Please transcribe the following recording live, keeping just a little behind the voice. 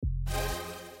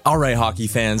All right, hockey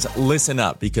fans, listen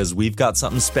up because we've got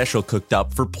something special cooked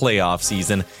up for playoff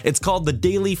season. It's called the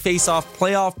Daily Face-Off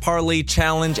Playoff Parlay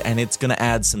Challenge, and it's going to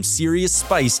add some serious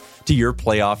spice to your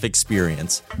playoff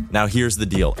experience. Now, here's the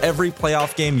deal. Every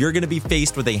playoff game, you're going to be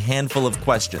faced with a handful of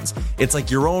questions. It's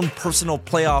like your own personal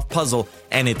playoff puzzle,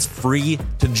 and it's free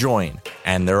to join.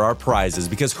 And there are prizes,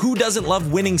 because who doesn't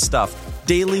love winning stuff?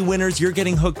 Daily winners, you're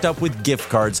getting hooked up with gift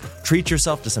cards. Treat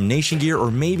yourself to some Nation gear or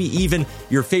maybe even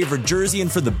your favorite jersey.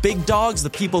 And for the big dogs, the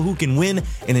people who can win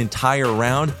an entire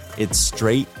round, it's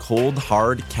straight, cold,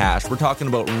 hard cash. We're talking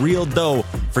about real dough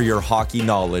for your hockey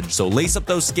knowledge. So lace up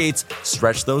those skates,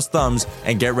 stretch those thumbs,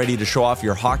 and get ready to show off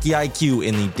your hockey IQ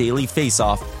in the Daily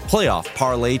Face-Off Playoff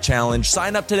Parlay Challenge.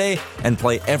 Sign up today and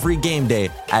play every game day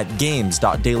at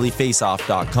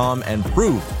games.dailyfaceoff.com and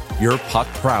prove your puck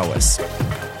prowess.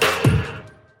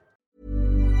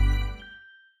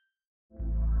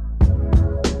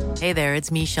 Hey there,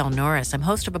 it's Michelle Norris. I'm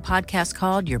host of a podcast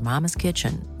called Your Mama's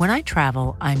Kitchen. When I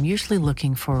travel, I'm usually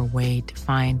looking for a way to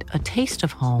find a taste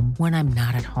of home when I'm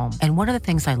not at home. And one of the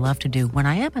things I love to do when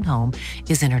I am at home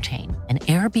is entertain. And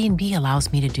Airbnb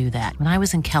allows me to do that. When I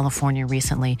was in California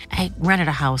recently, I rented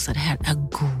a house that had a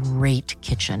great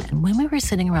kitchen. And when we were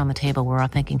sitting around the table, we're all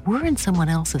thinking, we're in someone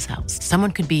else's house.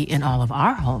 Someone could be in all of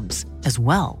our homes as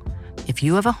well. If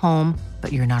you have a home,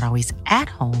 but you're not always at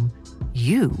home,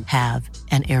 you have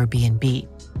an Airbnb.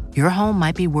 Your home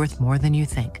might be worth more than you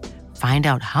think. Find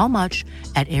out how much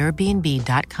at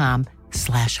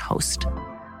airbnb.com/host.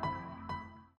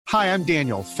 Hi, I'm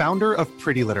Daniel, founder of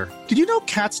Pretty Litter. Did you know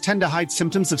cats tend to hide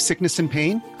symptoms of sickness and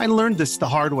pain? I learned this the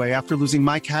hard way after losing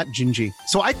my cat, Gingy.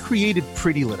 So I created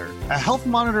Pretty Litter, a health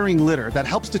monitoring litter that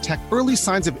helps detect early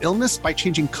signs of illness by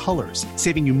changing colors,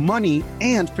 saving you money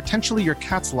and potentially your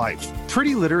cat's life.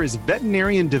 Pretty Litter is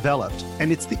veterinarian developed,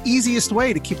 and it's the easiest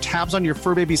way to keep tabs on your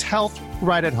fur baby's health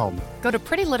right at home. Go to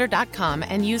prettylitter.com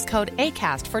and use code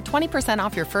ACAST for 20%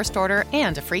 off your first order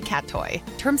and a free cat toy.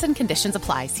 Terms and conditions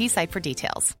apply. See site for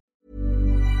details.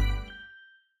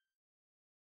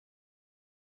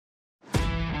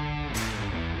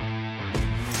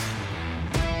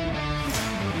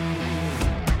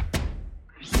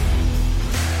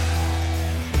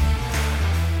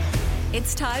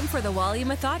 It's time for the Wally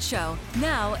Methot Show.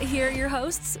 Now, here are your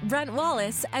hosts, Brent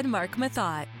Wallace and Mark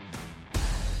Methot.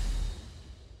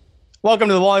 Welcome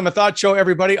to the Wally Methot Show,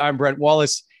 everybody. I'm Brent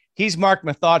Wallace. He's Mark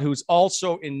Methot, who's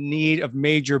also in need of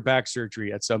major back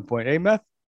surgery at some point. Hey, Meth?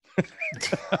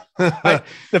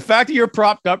 The fact that you're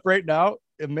propped up right now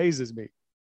amazes me.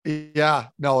 Yeah,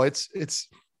 no, it's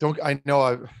I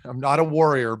know I'm not a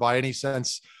warrior by any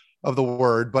sense of the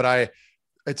word, but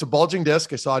it's a bulging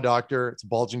disc. I saw a doctor. It's a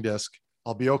bulging disc.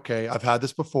 I'll be okay. I've had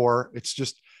this before. It's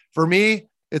just, for me,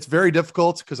 it's very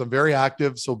difficult because I'm very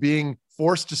active. So being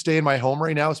forced to stay in my home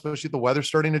right now, especially the weather's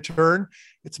starting to turn,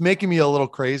 it's making me a little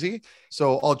crazy.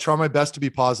 So I'll try my best to be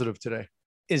positive today.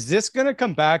 Is this going to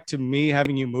come back to me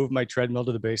having you move my treadmill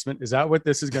to the basement? Is that what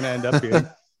this is going to end up being?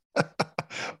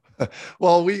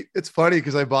 Well, it's funny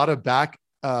because I bought a back,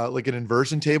 like an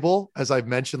inversion table, as I've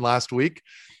mentioned last week.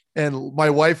 And my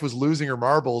wife was losing her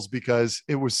marbles because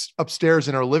it was upstairs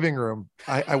in our living room.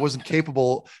 I wasn't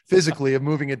capable physically of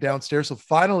moving it downstairs. So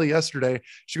finally yesterday,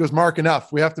 she goes, Mark,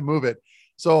 enough. We have to move it.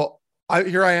 So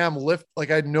here I am I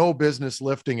had no business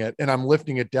lifting it, and I'm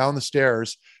lifting it down the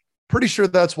stairs. Pretty sure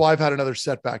that's why I've had another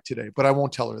setback today, but I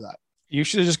won't tell her that. You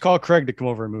should have just called Craig to come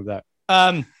over and move that.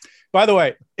 By the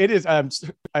way, it is,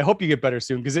 I hope you get better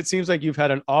soon, because it seems like you've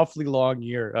had an awfully long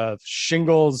year of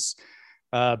shingles,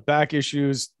 back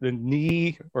issues, the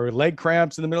knee or leg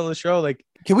cramps in the middle of the show. Like,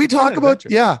 can we talk about,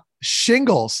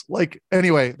 shingles? Like,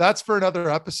 anyway, that's for another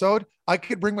episode. I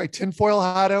could bring my tinfoil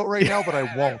hat out right now, but I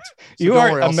won't. So you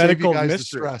are a medical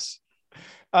mystery.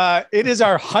 It is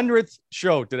our 100th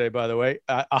show today, by the way.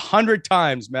 100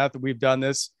 times, Matt, that we've done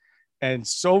this. And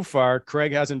so far,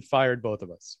 Craig hasn't fired both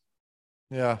of us.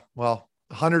 Yeah. Well,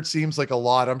 100 seems like a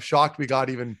lot. I'm shocked we got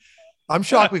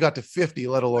to 50,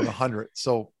 let alone 100.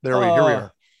 So here we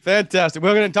are. Fantastic.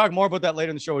 We're going to talk more about that later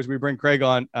in the show as we bring Craig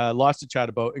on. Lots to chat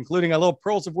about, including a little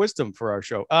pearls of wisdom for our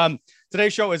show.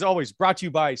 Today's show is always brought to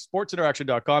you by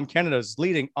sportsinteraction.com, Canada's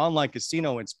leading online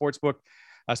casino and sportsbook.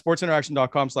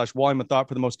 Sportsinteraction.com/Wally Methot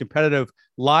for the most competitive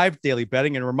live daily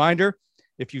betting. And a reminder,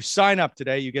 if you sign up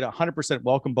today, you get a 100%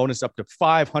 welcome bonus up to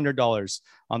 $500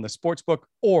 on the sportsbook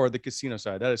or the casino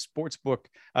side. That is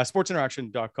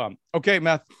sportsinteraction.com. Okay,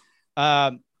 Matt.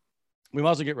 We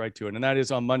might as well get right to it. And that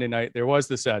is on Monday night, there was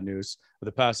the sad news of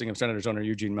the passing of Senator's owner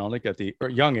Eugene Melnyk at the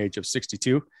young age of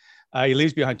 62. He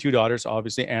leaves behind two daughters,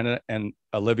 obviously, Anna and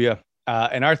Olivia.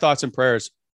 And our thoughts and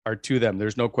prayers are to them.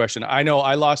 There's no question. I know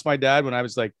I lost my dad when I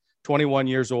was like 21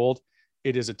 years old.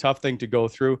 it is a tough thing to go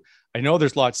through. I know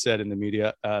there's lots said in the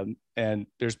media, and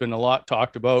there's been a lot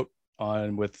talked about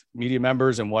with media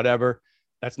members and whatever.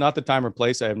 That's not the time or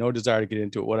place. I have no desire to get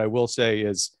into it. What I will say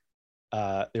is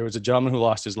there was a gentleman who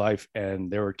lost his life,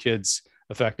 and there were kids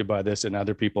affected by this and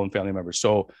other people and family members.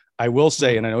 So I will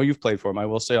say, and I know you've played for him, I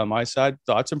will say on my side,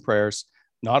 thoughts and prayers,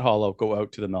 not hollow, go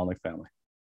out to the Melnick family.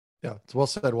 Yeah, it's well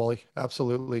said, Wally.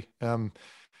 Absolutely. And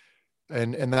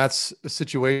that's a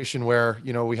situation where,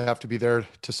 we have to be there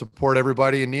to support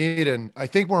everybody in need. And I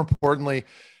think more importantly,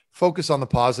 focus on the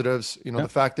positives, the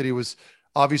fact that he was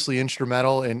obviously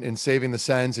instrumental in saving the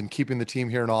Sens and keeping the team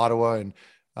here in Ottawa. And,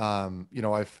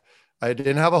 I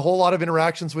didn't have a whole lot of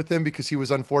interactions with him because he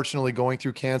was unfortunately going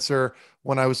through cancer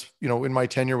when I was, in my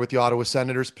tenure with the Ottawa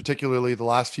Senators, particularly the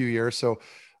last few years. So,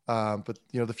 but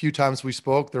the few times we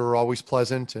spoke, they were always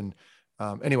pleasant. And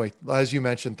anyway, as you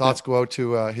mentioned, thoughts go out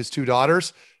to his two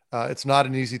daughters. It's not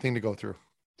an easy thing to go through.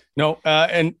 No.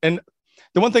 And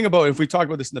the one thing about, if we talked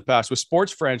about this in the past with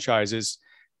sports franchises,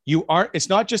 it's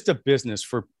not just a business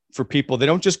for people. They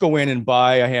don't just go in and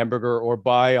buy a hamburger or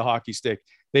buy a hockey stick.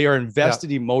 They are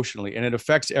invested emotionally, and it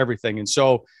affects everything. And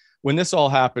so when this all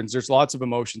happens, there's lots of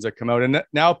emotions that come out. And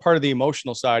now part of the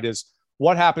emotional side is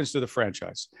what happens to the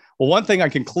franchise. Well, one thing I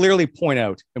can clearly point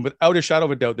out, and without a shadow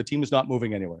of a doubt, the team is not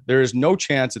moving anywhere. There is no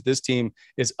chance that this team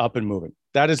is up and moving.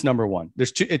 That is number one.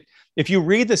 If you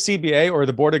read the CBA or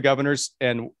the Board of Governors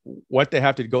and what they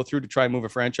have to go through to try and move a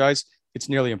franchise, it's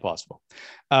nearly impossible.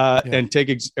 And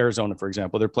take Arizona, for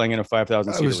example. They're playing in a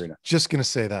 5,000 seat arena. Just going to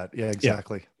say that. Yeah,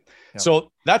 exactly. Yeah.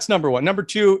 So that's number one. Number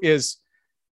two is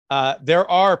there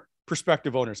are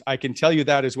prospective owners. I can tell you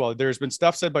that as well. There's been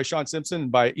stuff said by Sean Simpson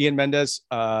and by Ian Mendez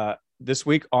this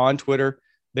week on Twitter.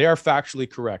 They are factually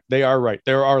correct. They are right.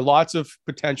 There are lots of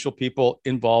potential people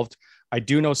involved. I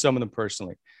do know some of them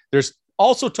personally. There's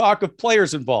also talk of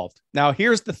players involved. Now,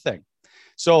 here's the thing.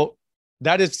 So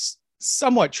that is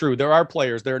somewhat true. There are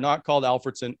players. They're not called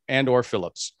Alfredson and or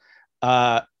Phillips.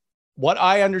 What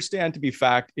I understand to be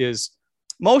fact is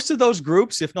most of those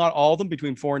groups, if not all of them,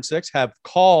 between 4 and 6, have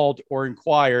called or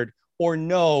inquired or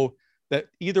know that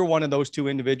either one of those two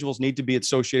individuals need to be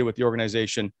associated with the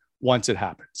organization once it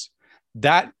happens.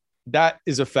 That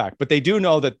is a fact. But they do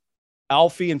know that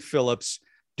Alfie and Phillips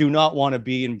do not want to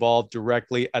be involved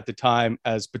directly at the time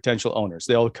as potential owners.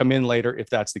 They'll come in later if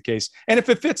that's the case. And if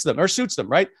it fits them or suits them,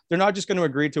 right? They're not just going to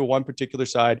agree to one particular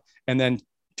side and then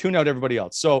tune out everybody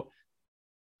else. So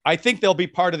I think they'll be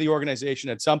part of the organization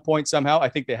at some point, somehow. I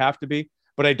think they have to be,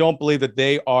 but I don't believe that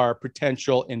they are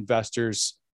potential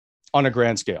investors on a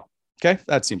grand scale. Okay.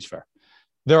 That seems fair.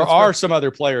 There are some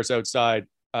other players outside,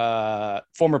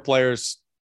 former players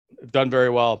have done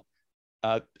very well,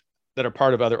 that are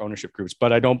part of other ownership groups,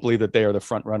 but I don't believe that they are the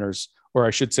front runners, or I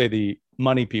should say the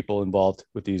money people involved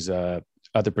with these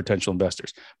other potential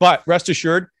investors. But rest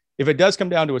assured, if it does come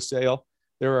down to a sale,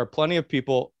 there are plenty of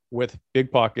people with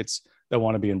big pockets that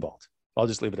want to be involved. I'll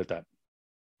just leave it at that.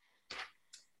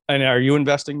 And are you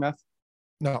investing, Meth?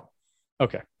 No.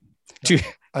 Okay. No.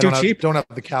 Too cheap? Don't have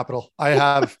the capital. I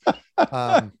have,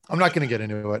 I'm not going to get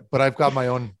into it, but I've got my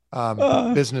own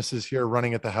businesses here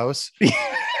running at the house.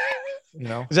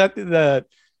 Is that the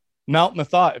Mount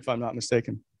Methot, if I'm not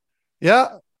mistaken?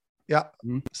 Yeah. Yeah.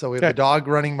 Mm-hmm. So we have a dog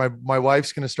running. My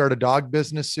wife's going to start a dog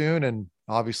business soon. And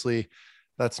obviously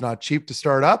that's not cheap to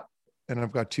start up. And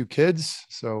I've got 2 kids.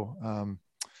 So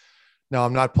no,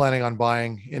 I'm not planning on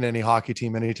buying in any hockey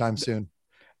team anytime soon.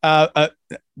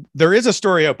 There is a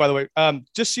story out, by the way.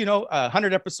 Just,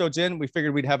 100 episodes in, we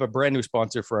figured we'd have a brand new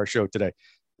sponsor for our show today.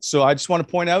 So I just want to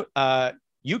point out,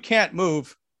 you can't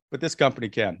move, but this company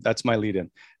can. That's my lead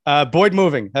in. Boyd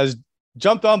Moving has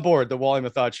jumped on board the Wally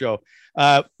Methot show.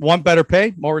 Want better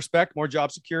pay, more respect, more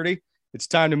job security? It's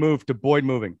time to move to Boyd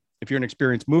Moving. If you're an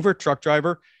experienced mover, truck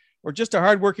driver, or just a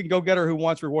hardworking go-getter who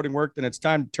wants rewarding work, then it's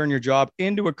time to turn your job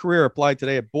into a career. Apply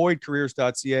today at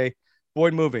boydcareers.ca.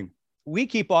 Boyd Moving. We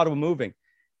keep Ottawa moving.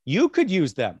 You could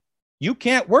use them. You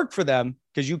can't work for them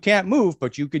because you can't move,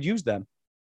 but you could use them.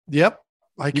 Yep,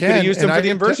 I can. You could have used them for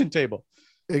the inversion table.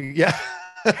 Yeah.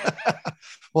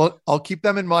 Well, I'll keep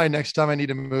them in mind next time I need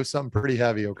to move something pretty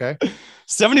heavy. Okay.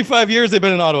 75 years they've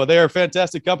been in Ottawa. They are a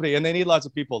fantastic company and they need lots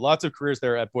of people, lots of careers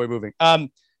there at Boyd Moving.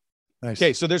 Nice.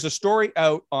 Okay, so there's a story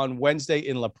out on Wednesday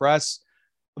in La Presse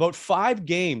about 5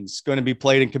 games going to be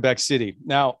played in Quebec City.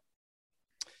 Now,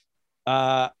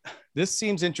 this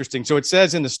seems interesting. So it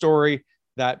says in the story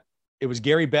that it was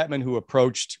Gary Bettman who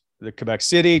approached the Quebec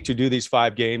City to do these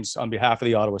 5 games on behalf of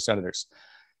the Ottawa Senators.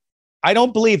 I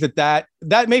don't believe that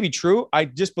may be true. I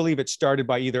just believe it started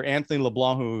by either Anthony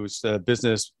LeBlanc, who's the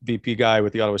business VP guy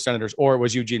with the Ottawa Senators, or it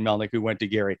was Eugene Melnick who went to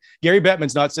Gary. Gary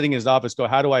Bettman's not sitting in his office go,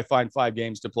 how do I find 5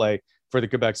 games to play for the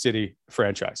Quebec City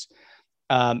franchise?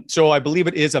 So I believe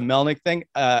it is a Melnick thing.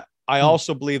 I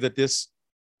also believe that this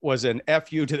was an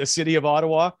FU to the city of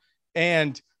Ottawa,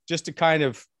 and just to kind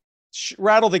of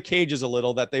rattle the cages a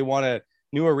little, that they want a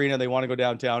new arena, they want to go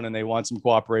downtown, and they want some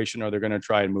cooperation, or they're going to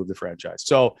try and move the franchise.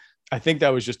 So I think that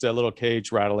was just a little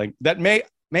cage rattling that may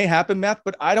happen, Meth,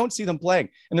 but I don't see them playing.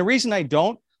 And the reason I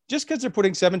don't, just because they're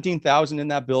putting 17,000 in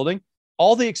that building,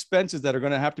 all the expenses that are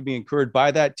going to have to be incurred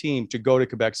by that team to go to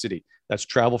Quebec City, that's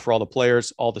travel for all the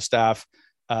players, all the staff,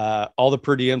 all the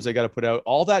per diems they got to put out,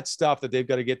 all that stuff that they've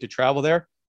got to get to travel there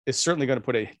is certainly going to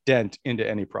put a dent into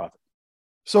any profit.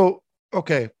 So,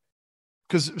 okay.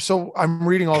 So I'm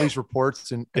reading all these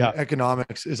reports, and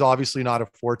economics is obviously not a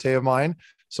forte of mine.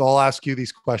 So I'll ask you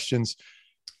these questions.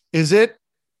 Is it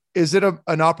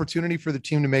an opportunity for the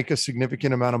team to make a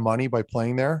significant amount of money by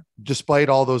playing there, despite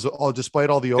all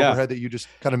the overhead that you just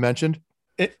kind of mentioned?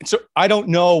 So I don't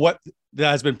know what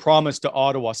that has been promised to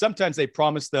Ottawa. Sometimes they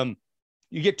promise them,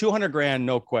 you get $200,000,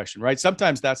 no question, right?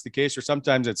 Sometimes that's the case, or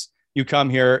sometimes it's you come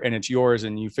here and it's yours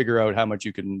and you figure out how much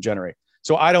you can generate.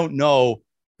 So I don't know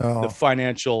the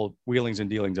financial wheelings and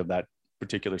dealings of that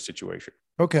particular situation.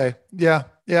 Okay. Yeah.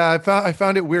 I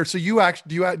found it weird. So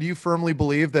do you firmly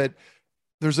believe that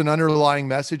there's an underlying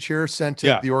message here sent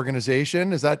to the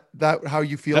organization? Is that how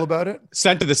you feel about it?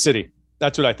 Sent to the city.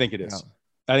 That's what I think it is.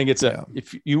 Yeah. I think it's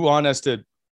if you want us to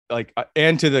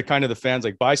and to the kind of the fans,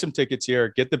 buy some tickets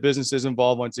here, get the businesses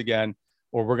involved once again,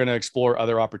 or we're going to explore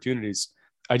other opportunities.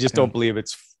 I just don't believe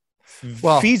it's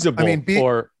feasible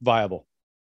or viable.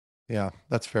 Yeah,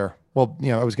 that's fair. Well,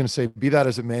 I was going to say, be that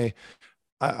as it may,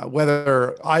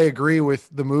 whether I agree with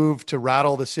the move to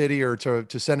rattle the city or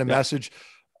to send a message,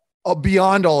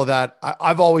 beyond all of that,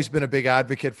 I've always been a big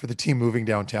advocate for the team moving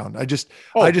downtown. I just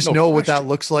know what that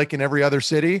looks like in every other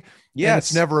city. Yeah,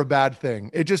 it's never a bad thing.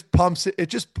 It just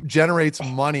generates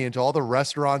money into all the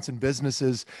restaurants and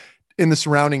businesses in the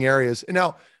surrounding areas. And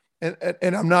now,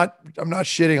 and I'm not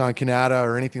shitting on Canada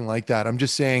or anything like that. I'm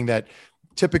just saying that,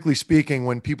 typically speaking,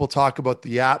 when people talk about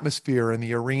the atmosphere and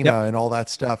the arena and all that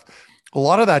stuff, a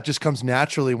lot of that just comes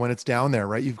naturally when it's down there,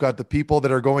 right? You've got the people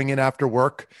that are going in after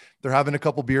work. They're having a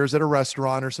couple beers at a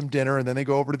restaurant or some dinner, and then they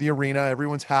go over to the arena.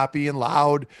 Everyone's happy and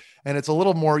loud. And it's a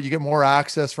little more, you get more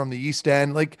access from the East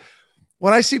End.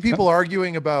 When I see people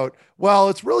arguing about, well,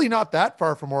 it's really not that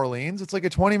far from Orleans, it's like a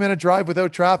 20-minute drive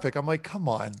without traffic. I'm like, come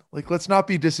on, let's not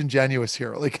be disingenuous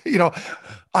here.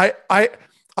 I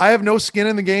have no skin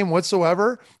in the game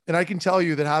whatsoever. And I can tell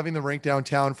you that having the rink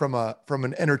downtown from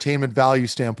an entertainment value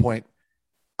standpoint,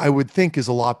 I would think is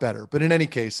a lot better. But in any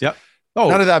case, none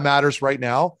of that matters right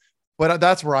now, but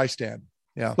that's where I stand.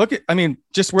 Yeah. Look at,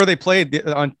 just where they played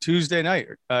on Tuesday night,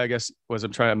 I guess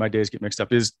I'm trying, my days get mixed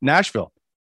up, is Nashville.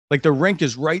 The rink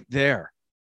is right there.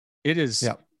 It is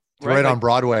right on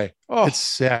Broadway. Oh, it's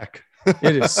sick.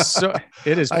 It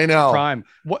is I know. prime.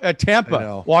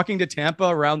 Tampa, walking to Tampa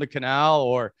around the canal,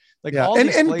 or all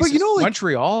these places, but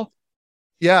Montreal.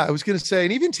 Yeah, I was going to say,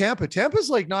 and even Tampa's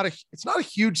it's not a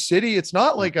huge city. It's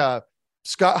not like a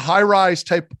high-rise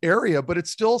type area, but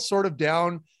it's still sort of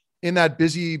down in that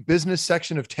busy business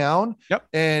section of town. Yep.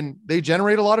 And they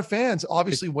generate a lot of fans.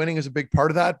 Obviously winning is a big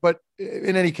part of that, but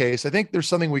in any case, I think there's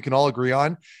something we can all agree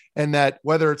on. And that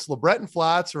whether it's LeBreton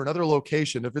Flats or another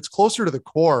location, if it's closer to the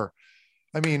core,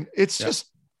 it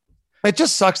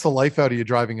just sucks the life out of you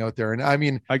driving out there.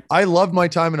 And I love my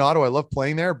time in Ottawa. I love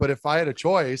playing there, but if I had a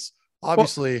choice,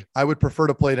 obviously I would prefer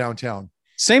to play downtown.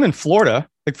 Same in Florida.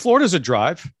 Florida's a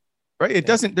drive, right?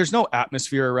 There's no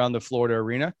atmosphere around the Florida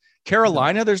arena.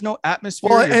 Carolina, there's no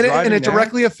atmosphere. Well, and it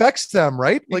directly affects them,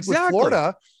 right? With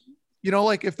Florida,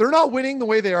 if they're not winning the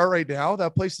way they are right now,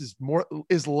 that place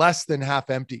is less than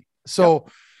half empty. So,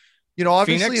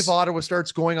 obviously Phoenix, if Ottawa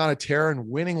starts going on a tear and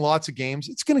winning lots of games,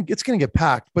 it's going to get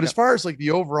packed. But as far as the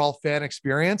overall fan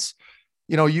experience,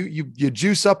 you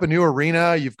juice up a new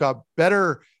arena, you've got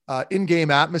better in-game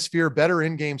atmosphere, better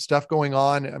in-game stuff going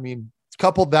on.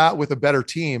 Coupled that with a better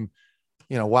team,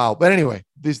 wow. But anyway,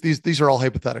 these are all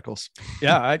hypotheticals.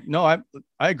 Yeah,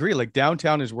 I agree.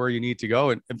 Downtown is where you need to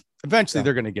go, and eventually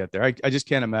they're going to get there. I just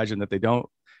can't imagine that they don't.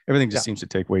 Everything just seems to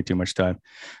take way too much time.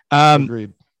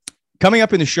 Agreed. Coming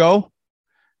up in the show,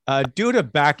 due to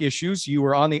back issues, you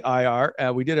were on the IR.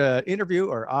 I did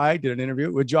an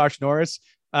interview with Josh Norris.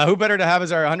 Who better to have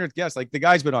as our 100th guest? The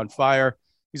guy's been on fire.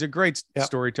 He's a great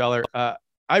storyteller.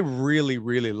 I really,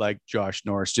 really like Josh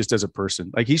Norris just as a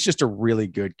person. He's just a really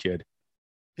good kid.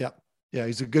 Yeah. Yeah,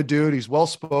 he's a good dude. He's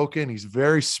well-spoken. He's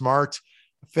very smart,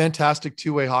 fantastic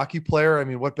two-way hockey player. I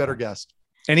mean, what better guest?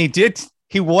 And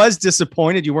he was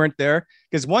disappointed you weren't there,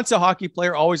 because once a hockey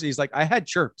player, he's like, I had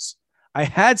chirps. I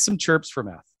had some chirps for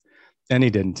Meth, and he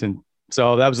didn't. And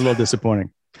so that was a little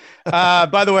disappointing.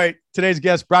 By the way, today's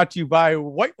guest brought to you by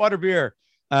Whitewater Beer.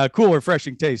 Cool,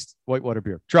 refreshing taste, Whitewater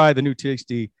Beer. Try the new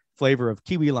tasty flavor of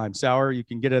kiwi lime sour. You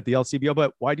can get it at the LCBO,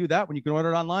 but why do that when you can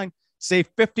order it online? Save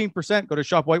 15%. Go to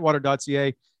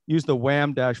shopwhitewater.ca. Use the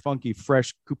wham-funky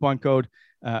fresh coupon code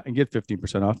and get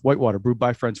 15% off. Whitewater, brewed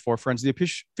by friends for friends, the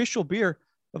official beer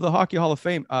of the Hockey Hall of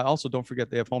Fame. Also, don't forget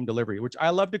they have home delivery, which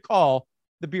I love to call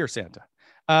the Beer Santa.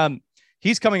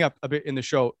 He's coming up a bit in the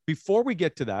show. Before we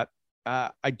get to that,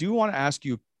 I do want to ask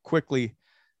you quickly.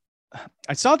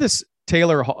 I saw this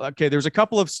Taylor Hall. Okay, there's a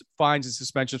couple of fines and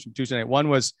suspensions from Tuesday night. One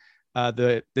was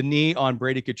the knee on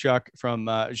Brady Tkachuk from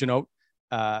Jeannot.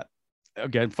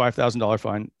 Again,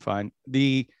 $5,000 fine.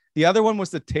 The other one was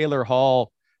the Taylor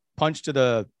Hall punch to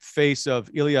the face of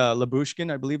Ilya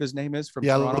Lyubushkin, I believe his name is, from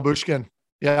Toronto. Lyubushkin.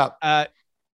 Yeah.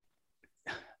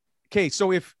 Okay,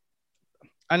 so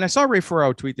and I saw Ray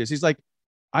Ferraro tweet this. He's like,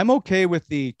 I'm okay with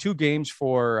the 2 games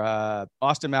for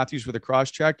Austin Matthews with a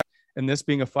cross check and this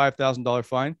being a $5,000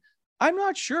 fine. I'm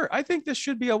not sure. I think this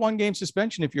should be a 1-game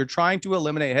suspension if you're trying to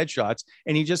eliminate headshots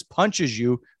and he just punches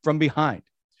you from behind.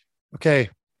 Okay.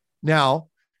 Now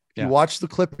you watch the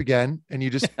clip again and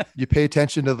you pay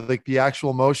attention to the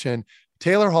actual motion.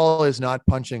 Taylor Hall is not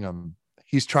punching him.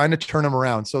 He's trying to turn him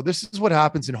around. So this is what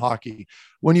happens in hockey.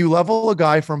 When you level a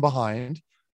guy from behind,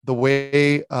 the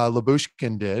way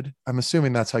Lyubushkin did, I'm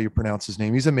assuming that's how you pronounce his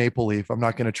name. He's a Maple Leaf. I'm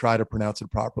not going to try to pronounce it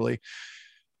properly.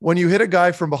 When you hit a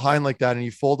guy from behind like that and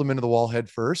you fold him into the wall head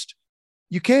first,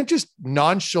 you can't just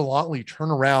nonchalantly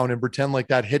turn around and pretend like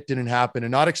that hit didn't happen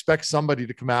and not expect somebody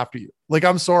to come after you. Like,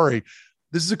 I'm sorry.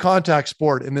 This is a contact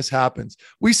sport and this happens.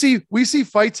 We see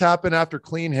fights happen after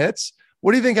clean hits.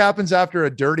 What do you think happens after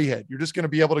a dirty hit? You're just going to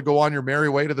be able to go on your merry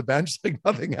way to the bench like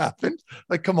nothing happened?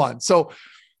 Like, come on. So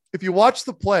if you watch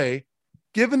the play,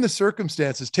 given the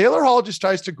circumstances, Taylor Hall just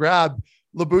tries to grab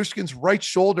Lyubushkin's right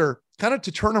shoulder kind of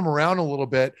to turn him around a little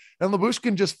bit. And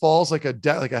Lyubushkin just falls like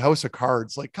a house of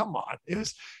cards. Like, come on.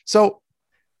 So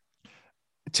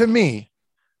to me,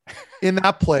 in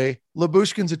that play,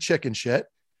 Lyubushkin's a chicken shit.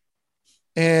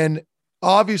 And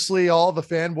obviously all the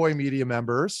fanboy media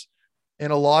members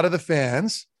and a lot of the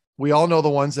fans, we all know the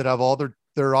ones that have all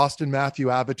their Austin Matthew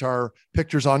avatar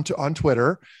pictures on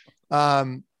Twitter.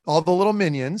 All the little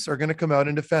minions are going to come out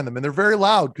and defend them. And they're very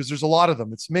loud because there's a lot of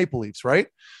them. It's Maple Leafs, right?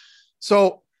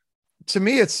 So to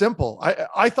me, it's simple.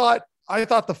 I thought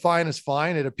the fine is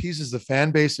fine. It appeases the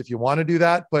fan base if you want to do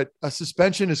that, but a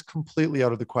suspension is completely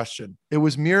out of the question. It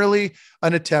was merely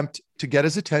an attempt to get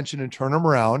his attention and turn him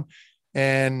around.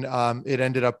 And it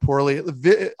ended up poorly.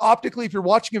 Optically, if you're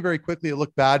watching it very quickly, it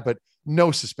looked bad, but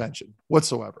no suspension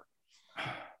whatsoever.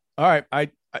 All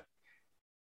right.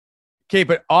 Okay,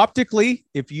 but optically,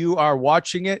 if you are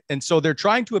watching it, and so they're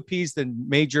trying to appease the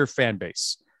major fan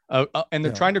base, and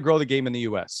they're trying to grow the game in the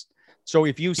U.S. So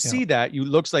if you see that, it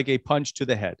looks like a punch to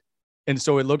the head. And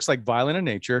so it looks like violent in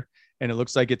nature, and it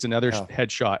looks like it's another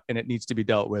headshot, and it needs to be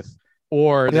dealt with.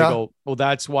 Or they go, well,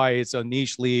 that's why it's a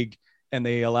niche league, and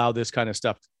they allow this kind of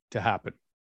stuff to happen.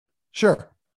 Sure.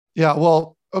 Yeah,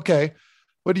 well, okay.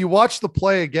 But you watch the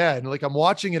play again, like I'm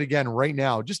watching it again right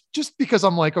now, just because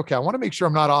I'm like, okay, I want to make sure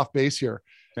I'm not off base here.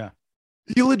 Yeah.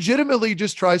 He legitimately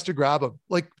just tries to grab him.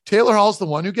 Like Taylor Hall's the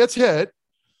one who gets hit.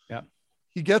 Yeah.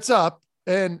 He gets up,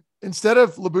 and instead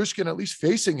of Lyubushkin at least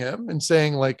facing him and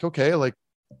saying like, okay, like,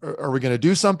 are we going to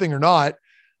do something or not?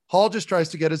 Hall just tries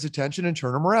to get his attention and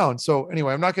turn him around. So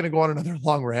anyway, I'm not going to go on another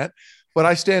long rant, but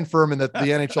I stand firm in that the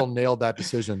NHL nailed that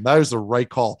decision. That was the right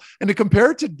call. And to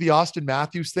compare it to the Austin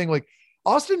Matthews thing, like,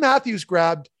 Austin Matthews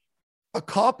grabbed a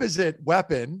composite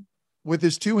weapon with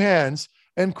his 2 hands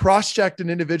and cross-checked an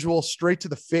individual straight to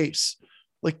the face.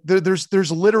 Like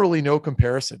there's literally no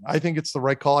comparison. I think it's the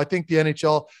right call. I think the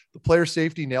NHL, the player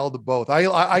safety nailed it both.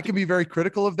 I can be very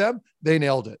critical of them. They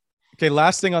nailed it. Okay.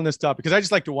 Last thing on this topic, because I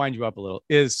just like to wind you up a little,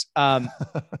 is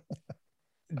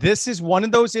this is one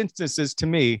of those instances to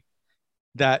me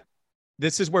that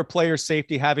this is where player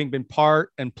safety, having been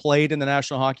part and played in the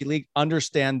National Hockey League,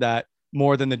 understand that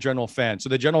more than the general fan. So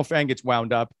the general fan gets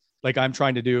wound up like I'm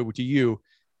trying to do to you.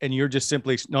 And you're just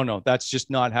simply, no, that's just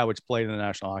not how it's played in the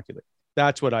National Hockey League.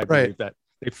 That's what I believe, that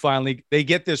they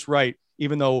get this right,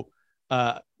 even though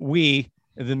we,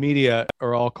 the media,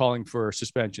 are all calling for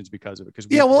suspensions because of it.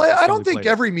 I don't think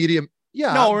every medium.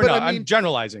 Yeah. No, we're not. I'm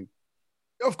generalizing.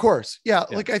 Of course. Yeah.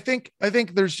 Like I think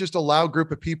there's just a loud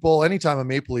group of people anytime a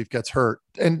Maple Leaf gets hurt,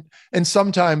 and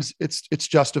sometimes it's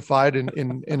justified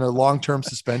in a long-term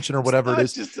suspension or whatever it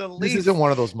is. This isn't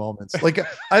one of those moments. Like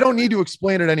I don't need to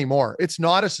explain it anymore. It's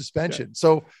not a suspension. Yeah.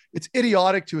 So it's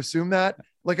idiotic to assume that.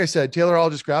 Like I said, Taylor Hall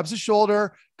just grabs his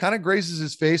shoulder, kind of grazes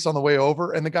his face on the way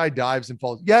over, and the guy dives and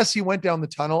falls. Yes, he went down the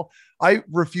tunnel. I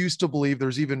refuse to believe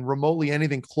there's even remotely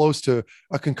anything close to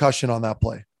a concussion on that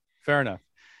play. Fair enough.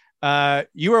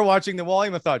 You are watching the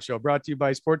Wally Methot Show, brought to you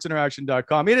by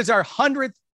sportsinteraction.com. It is our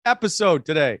 100th episode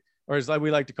today, or as we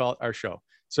like to call it, our show.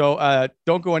 So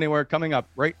don't go anywhere. Coming up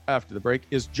right after the break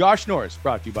is Josh Norris,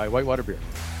 brought to you by Whitewater Beer.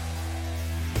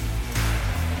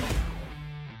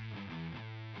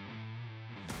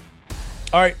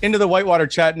 All right, into the Whitewater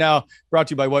chat now, brought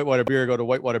to you by Whitewater Beer. Go to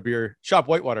Whitewater Beer, shop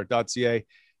whitewater.ca.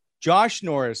 Josh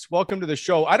Norris, welcome to the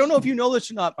show. I don't know if you know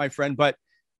this or not, my friend, but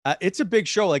it's a big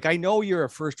show. Like, I know you're a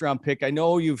first-round pick. I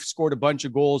know you've scored a bunch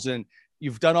of goals and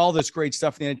you've done all this great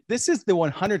stuff. This is the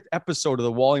 100th episode of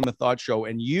the Wally Methot Show,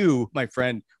 and you, my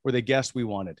friend, were the guest we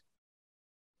wanted.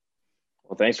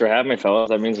 Well, thanks for having me, fellas.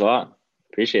 That means a lot.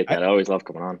 Appreciate that. I always love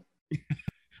coming on.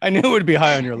 I knew it would be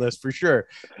high on your list for sure.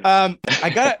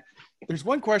 There's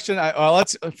one question.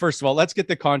 Let's get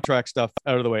the contract stuff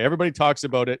out of the way. Everybody talks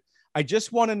about it. I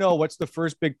just want to know, what's the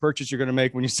first big purchase you're going to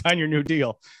make when you sign your new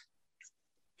deal?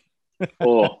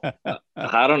 Oh,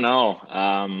 I don't know.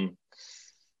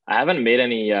 I haven't made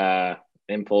any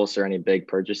impulse or any big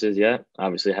purchases yet.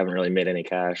 Obviously, I haven't really made any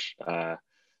cash. I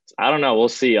don't know. We'll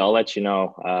see. I'll let you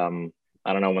know.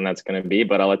 I don't know when that's going to be,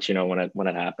 but I'll let you know when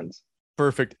it happens.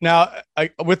 Perfect. Now,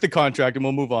 with the contract, and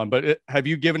we'll move on, but have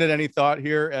you given it any thought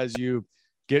here as you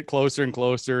get closer and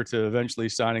closer to eventually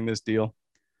signing this deal?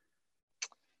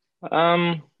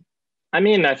 I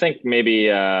mean, I think maybe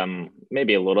a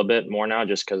little bit more now,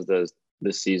 just because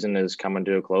the season is coming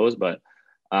to a close. But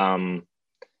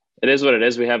it is what it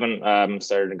is. We haven't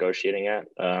started negotiating yet.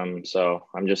 So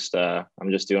I'm just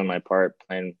doing my part,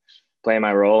 playing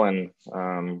my role, and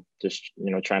just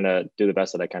trying to do the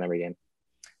best that I can every game.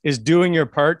 Is doing your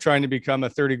part trying to become a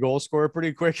 30 goal scorer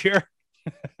pretty quick here?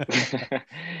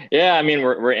 Yeah, I mean,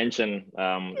 we're inching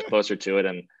closer to it,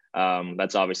 and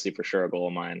that's obviously for sure a goal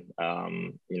of mine.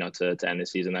 To end the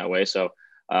season that way. So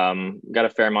got a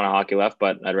fair amount of hockey left,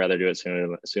 but I'd rather do it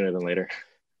sooner than later.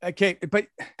 Okay, but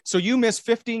so you missed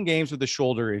 15 games with a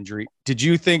shoulder injury. Did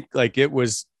you think like it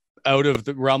was out of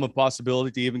the realm of possibility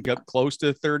to even get close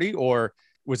to 30, or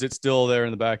was it still there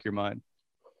in the back of your mind?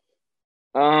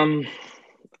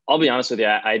 I'll be honest with you.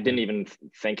 I didn't even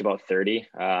think about 30.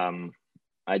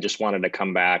 I just wanted to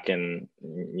come back and,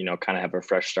 kind of have a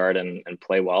fresh start and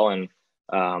play well. And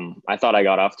I thought I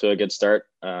got off to a good start,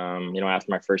 after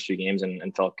my first few games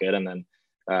and felt good, and then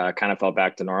kind of felt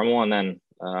back to normal. And then,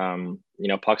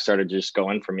 puck started just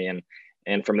going for me.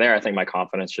 And from there, I think my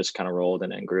confidence just kind of rolled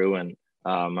and grew. And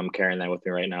I'm carrying that with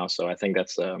me right now. So I think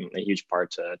that's a huge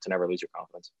part to never lose your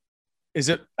confidence. Is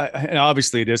it, and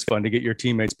obviously it is fun to get your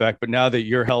teammates back, but now that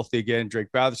you're healthy again, Drake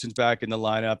Batherson's back in the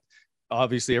lineup,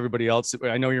 obviously everybody else,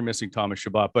 I know you're missing Thomas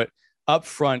Chabot, but up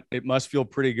front, it must feel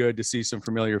pretty good to see some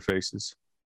familiar faces.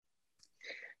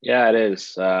 Yeah, it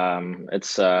is.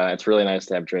 It's really nice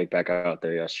to have Drake back out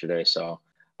there yesterday. So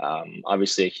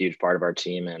obviously a huge part of our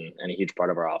team and a huge part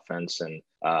of our offense. And,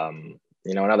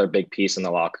 another big piece in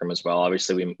the locker room as well.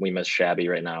 Obviously we miss Shabby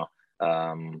right now.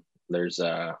 There's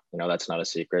that's not a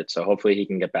secret. So hopefully he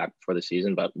can get back before the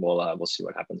season, but we'll see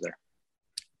what happens there.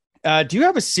 Do you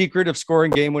have a secret of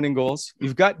scoring game-winning goals?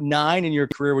 You've got 9 in your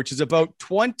career, which is about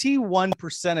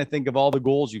 21%, I think, of all the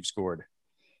goals you've scored.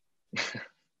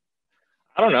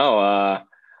 I don't know.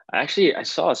 I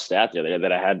saw a stat the other day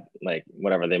that I had the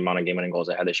amount of game-winning goals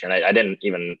I had this year, and I didn't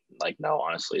even know,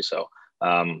 honestly. So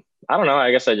I don't know.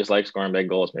 I guess I just like scoring big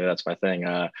goals. Maybe that's my thing.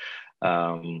 I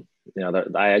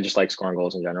just like scoring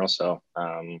goals in general. So,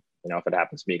 if it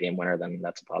happens to be a game winner, then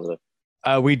that's a positive.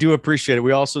 We do appreciate it.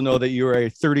 We also know that you're a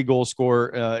 30 goal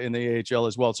scorer in the AHL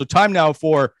as well. So time now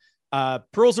for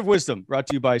Pearls of Wisdom, brought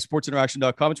to you by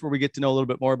sportsinteraction.com. It's where we get to know a little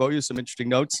bit more about you. Some interesting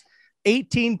notes.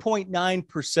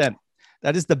 18.9%.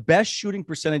 That is the best shooting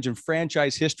percentage in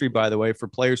franchise history, by the way, for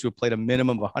players who have played a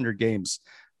minimum of 100 games.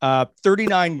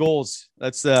 39 goals.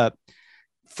 That's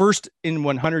first in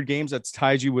 100 games. That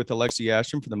ties you with Alexi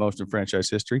Ashton for the most in franchise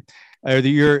history.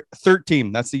 You're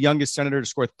 13. That's the youngest Senator to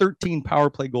score 13 power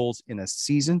play goals in a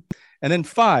season. And then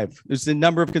 5 is the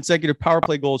number of consecutive power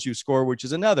play goals you score, which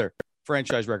is another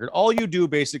franchise record. All you do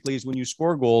basically is when you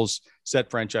score goals, set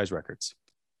franchise records.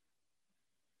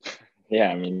 Yeah,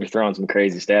 I mean, you're throwing some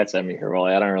crazy stats at me here,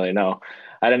 Wally. I don't really know.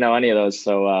 I didn't know any of those.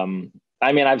 So,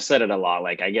 I've said it a lot.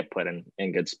 I get put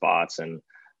in good spots, and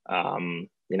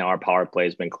Our power play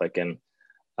has been clicking.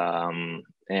 And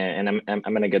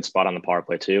I'm in a good spot on the power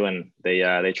play too. And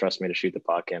they trust me to shoot the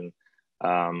puck. And,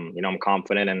 I'm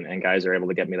confident and guys are able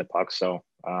to get me the puck. So,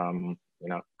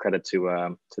 credit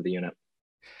to the unit.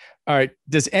 All right.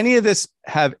 Does any of this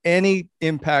have any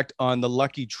impact on the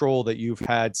lucky troll that you've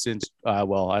had since, I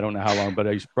don't know how long, but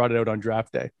I brought it out on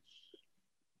draft day?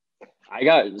 I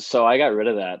got rid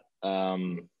of that. I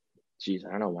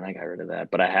don't know when I got rid of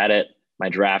that, but I had it my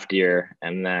draft year.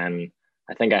 And then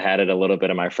I think I had it a little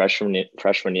bit of my freshman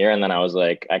year. And then I was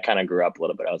like, I kind of grew up a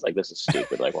little bit. I was like, this is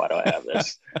stupid. Like, why do I have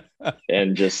this?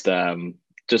 And just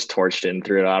torched it and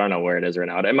threw it. I don't know where it is right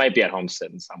now. It might be at home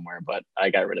sitting somewhere, but I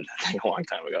got rid of that thing a long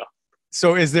time ago.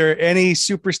 So is there any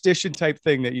superstition type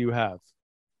thing that you have?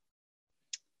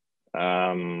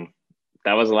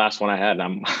 That was the last one I had.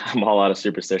 And I'm all out of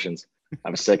superstitions.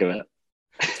 I'm sick of it.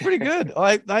 It's pretty good.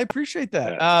 I appreciate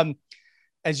that. Yeah.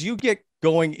 As you get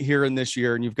going here in this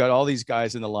year and you've got all these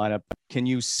guys in the lineup, can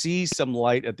you see some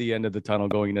light at the end of the tunnel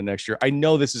going into next year? I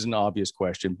know this is an obvious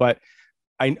question, but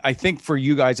I think for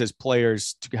you guys as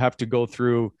players to have to go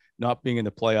through not being in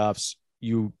the playoffs,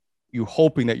 you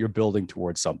hoping that you're building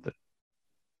towards something.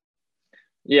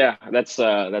 Yeah, that's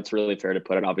really fair to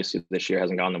put it. Obviously this year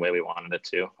hasn't gone the way we wanted it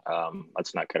to.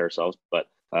 Let's not kid ourselves, but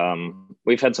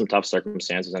we've had some tough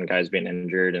circumstances and guys being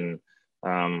injured and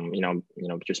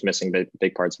just missing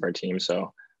big parts of our team.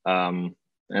 So,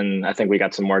 and I think we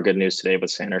got some more good news today with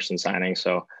Sanderson signing.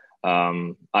 So,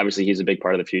 obviously he's a big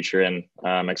part of the future, and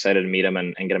I'm excited to meet him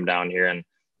and get him down here and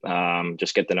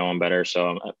just get to know him better. So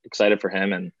I'm excited for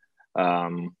him. And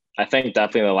I think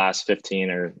definitely the last 15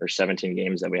 or 17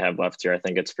 games that we have left here, I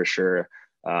think it's for sure,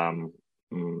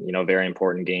 very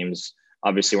important games.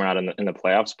 Obviously we're not in the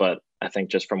playoffs, but I think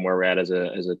just from where we're at as a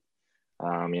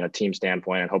team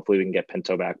standpoint, and hopefully we can get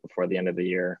Pinto back before the end of the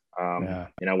year,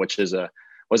 which was a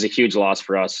huge loss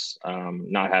for us,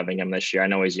 not having him this year. I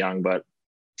know he's young, but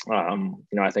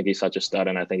I think he's such a stud,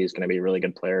 and I think he's going to be a really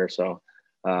good player. So,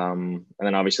 and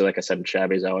then obviously, like I said,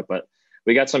 Shabby's out, but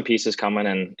we got some pieces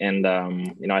coming, and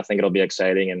I think it'll be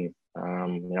exciting. And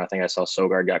I think I saw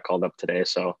Sogard got called up today,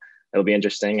 so it'll be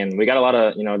interesting. And we got a lot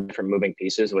of different moving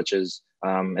pieces, which is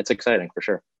it's exciting for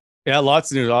sure. Yeah,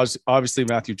 lots of news. Obviously,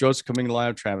 Matthew Joseph coming in the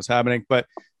lineup, Travis happening. But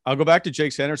I'll go back to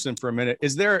Jake Sanderson for a minute.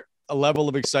 Is there a level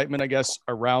of excitement, I guess,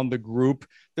 around the group?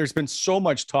 There's been so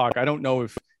much talk. I don't know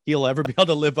if he'll ever be able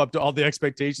to live up to all the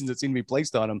expectations that seem to be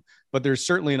placed on him, but there's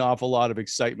certainly an awful lot of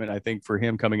excitement, I think, for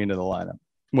him coming into the lineup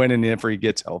when and if he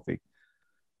gets healthy.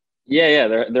 Yeah,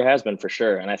 there has been for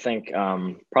sure. And I think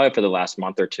probably for the last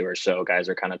month or two or so, guys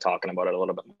are kind of talking about it a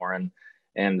little bit more and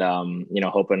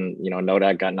hoping,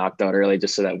 Nodak got knocked out early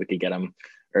just so that we could get him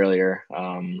earlier.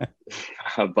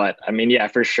 But I mean, yeah,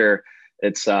 for sure.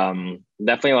 It's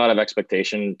definitely a lot of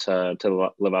expectation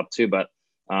to live up to, but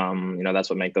that's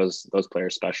what makes those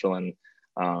players special. And,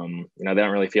 they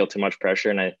don't really feel too much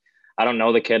pressure. And I don't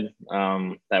know the kid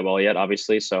that well yet,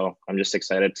 obviously. So I'm just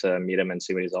excited to meet him and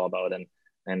see what he's all about.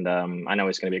 And I know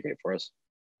he's going to be great for us.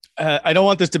 I don't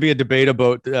want this to be a debate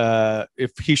about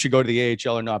if he should go to the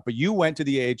AHL or not, but you went to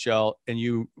the AHL and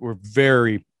you were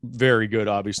very, very good,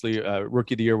 obviously.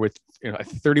 Rookie of the year with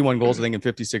 31 goals, I think, in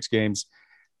 56 games.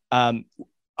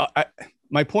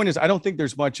 My point is, I don't think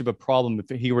there's much of a problem if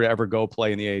he were to ever go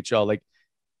play in the AHL. Like,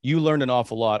 you learned an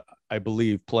awful lot, I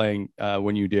believe, playing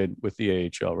when you did with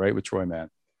the AHL, right? With Troy Mann.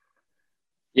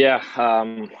 Yeah.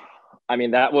 I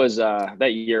mean,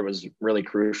 that year was really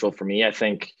crucial for me. I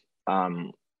think,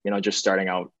 just starting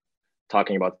out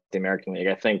talking about the American League,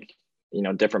 I think,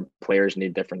 different players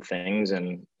need different things.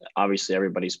 And obviously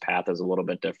everybody's path is a little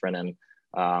bit different.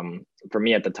 And for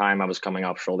me at the time, I was coming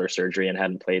off shoulder surgery and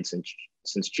hadn't played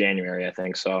since January, I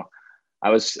think. So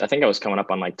I think I was coming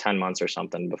up on like 10 months or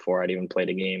something before I'd even played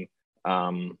a game.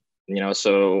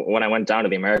 So when I went down to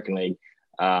the American League,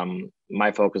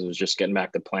 my focus was just getting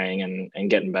back to playing and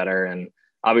getting better. And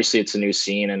obviously it's a new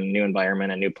scene and a new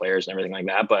environment and new players and everything like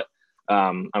that. But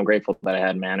I'm grateful that I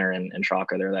had Manor and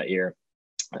Chalker there that year.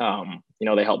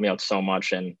 They helped me out so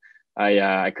much, and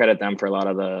I credit them for a lot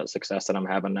of the success that I'm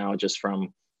having now, just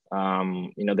from,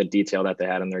 the detail that they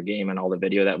had in their game and all the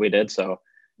video that we did. So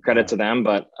credit to them.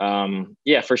 But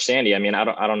for Sandy, I mean, I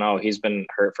don't know. He's been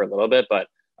hurt for a little bit, but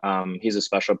he's a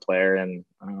special player. And,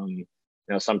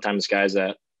 sometimes guys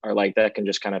that are like that can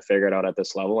just kind of figure it out at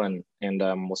this level, and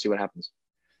we'll see what happens.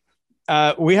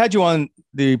 We had you on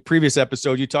the previous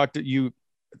episode. You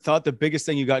thought the biggest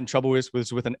thing you got in trouble with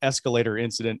was with an escalator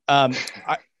incident.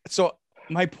 So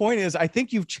my point is, I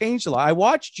think you've changed a lot. I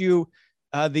watched you,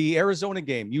 the Arizona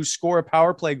game. You score a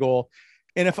power play goal,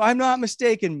 and if I'm not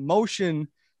mistaken, motion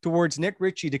towards Nick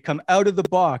Ritchie to come out of the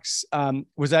box.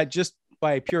 Was that just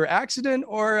by pure accident,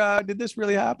 or did this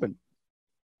really happen?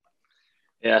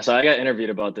 Yeah, so I got interviewed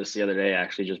about this the other day,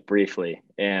 actually, just briefly.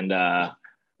 And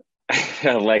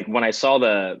like when I saw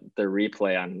the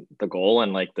replay on the goal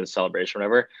and like the celebration, or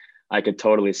whatever, I could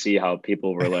totally see how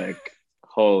people were like,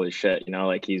 holy shit, you know,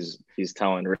 like he's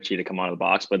telling Richie to come out of the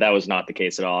box. But that was not the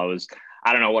case at all.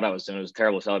 I don't know what I was doing. It was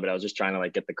terrible Sally, but I was just trying to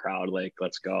like get the crowd like,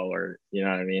 let's go, or you know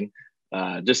what I mean?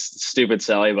 Just stupid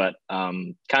Sally, but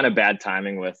kind of bad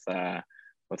timing with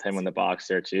him in the box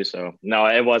there too. So no,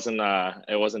 it wasn't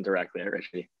directly at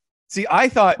Richie. See, I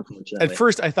thought at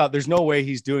first there's no way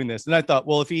he's doing this. And I thought,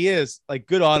 well, if he is, like,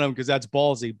 good on him, because that's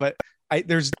ballsy. But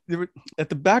there at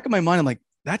the back of my mind, I'm like,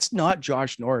 that's not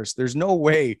Josh Norris. There's no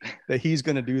way that he's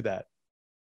going to do that.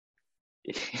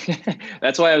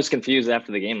 That's why I was confused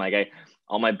after the game. Like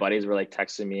all my buddies were like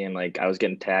texting me, and like I was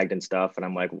getting tagged and stuff. And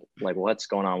I'm like, what's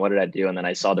going on? What did I do? And then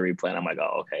I saw the replay and I'm like,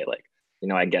 oh, okay. Like, you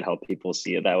know, I get how people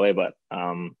see it that way, but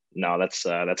no, that's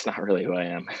not really who I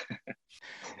am.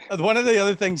 One of the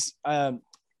other things,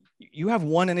 you have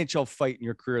one NHL fight in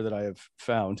your career that I have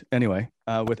found anyway,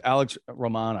 with Alex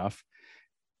Romanov,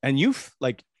 and you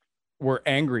like were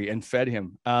angry and fed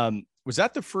him. Was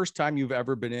that the first time you've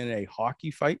ever been in a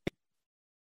hockey fight?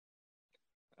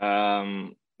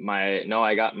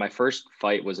 I got my first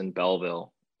fight was in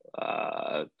Belleville.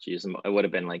 It would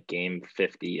have been like game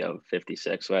 50 of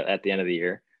 56. So at the end of the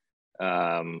year.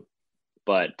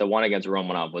 But the one against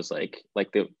Romanov was like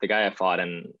the guy I fought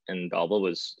in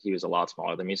Belleville he was a lot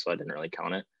smaller than me, so I didn't really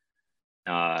count it.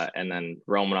 And then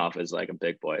Romanov is like a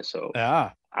big boy. So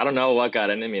I don't know what got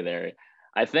into me there.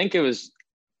 I think it was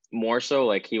more so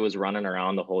like he was running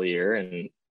around the whole year, and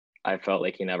I felt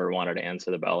like he never wanted to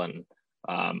answer the bell. And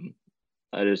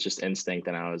it was just instinct.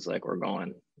 And I was like, we're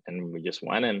going. And we just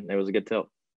went, and it was a good tilt.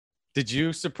 Did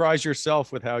you surprise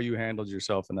yourself with how you handled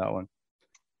yourself in that one?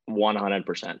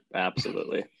 100%.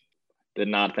 Absolutely. Did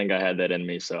not think I had that in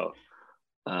me. So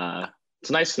it's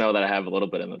nice to know that I have a little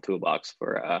bit in the toolbox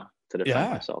for to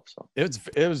defend myself. So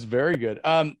it was very good.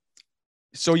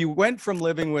 So you went from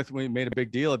living with, we made a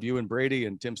big deal of you and Brady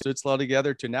and Tim Stützle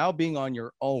together, to now being on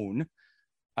your own.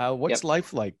 What's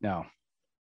life like now?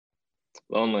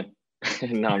 Lonely.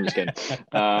 No, I'm just kidding.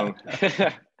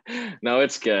 No,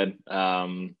 it's good.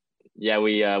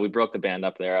 We broke the band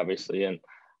up there, obviously, and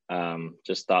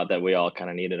just thought that we all kind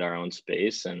of needed our own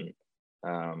space, and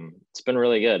it's been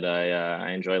really good.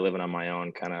 I enjoy living on my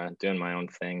own, kind of doing my own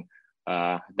thing.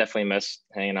 Definitely miss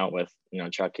hanging out with, you know,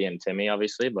 Chucky and Timmy,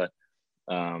 obviously, but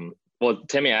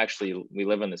Timmy, actually, we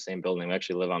live in the same building. We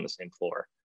actually live on the same floor.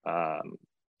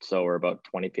 So we're about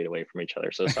 20 feet away from each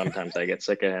other. So sometimes I get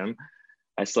sick of him.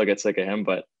 I still get sick of him,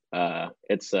 but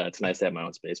it's nice to have my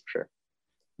own space for sure.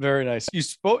 Very nice.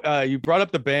 You brought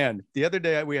up the band. The other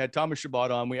day we had Thomas Chabot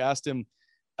on. We asked him,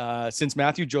 since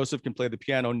Matthew Joseph can play the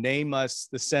piano, name us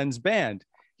the Sens band.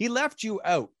 He left you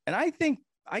out, and I think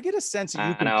I get a sense that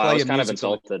you can play. I was kind of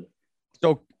insulted.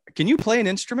 So, can you play an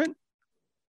instrument?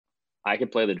 I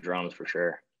could play the drums for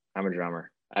sure. I'm a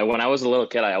drummer. When I was a little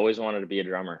kid, I always wanted to be a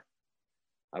drummer.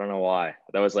 I don't know why.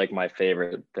 That was like my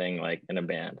favorite thing, like in a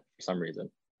band for some reason.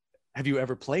 Have you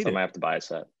ever played it? I might have to buy a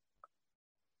set.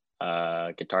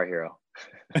 Guitar Hero.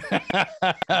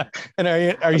 And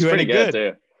are you any good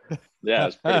too? Yeah,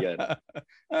 it's pretty good. All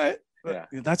right. Yeah.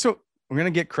 That's what we're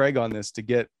going to get Craig on this, to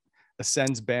get a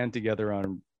Sens band together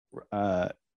on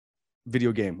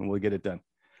video game, and we'll get it done.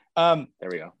 There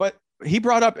we go. But he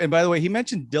brought up, and by the way, he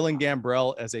mentioned Dylan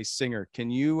Gambrell as a singer.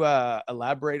 Can you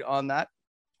elaborate on that?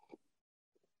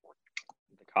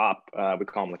 The Cop. We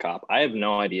call him the Cop. I have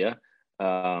no idea.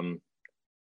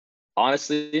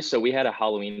 Honestly, so we had a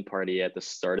Halloween party at the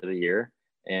start of the year,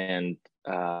 and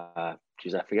I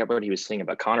forget what he was singing,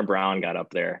 but Connor Brown got up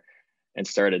there and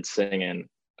started singing.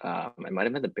 It might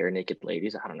have been the Bare Naked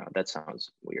Ladies. I don't know. That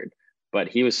sounds weird, but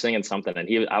he was singing something, and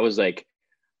he was like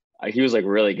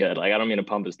really good. Like, I don't mean to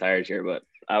pump his tires here, but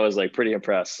I was like pretty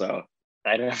impressed. So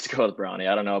I'd have to go with Brownie.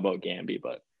 I don't know about Gamby,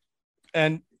 but.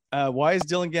 And why is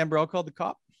Dylan Gambrell called the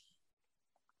Cop?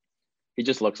 He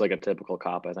just looks like a typical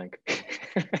cop, I think.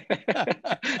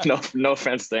 No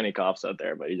offense to any cops out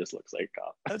there, but he just looks like a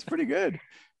cop. That's pretty good.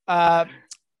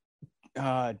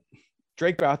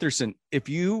 Drake Batherson, if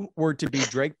you were to be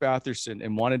Drake Batherson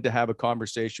and wanted to have a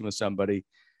conversation with somebody,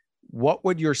 what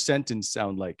would your sentence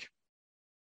sound like?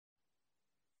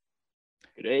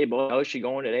 Good day, boy. How's she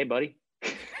going today, buddy?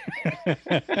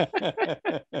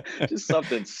 Just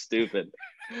something stupid.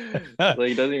 Like,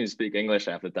 he doesn't even speak English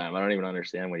half the time. I don't even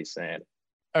understand what he's saying.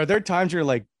 Are there times you're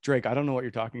like, Drake, I don't know what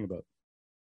you're talking about?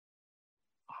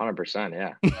 100%,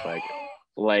 yeah.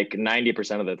 Like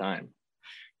 90% of the time.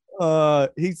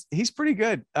 He's pretty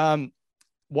good.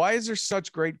 Why is there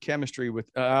such great chemistry with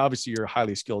obviously you're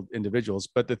highly skilled individuals,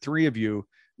 but the three of you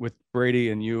with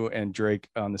Brady and you and Drake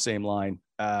on the same line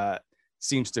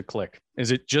seems to click?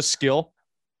 Is it just skill?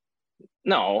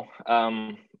 No,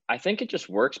 I think it just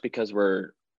works because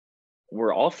we're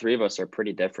all three of us are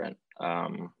pretty different.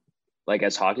 Like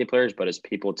as hockey players, but as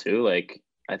people too. Like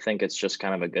I think it's just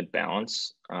kind of a good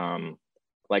balance.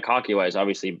 Like hockey wise,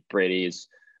 obviously Brady's,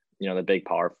 the big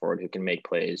power forward who can make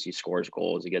plays. He scores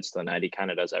goals. He gets to the net. He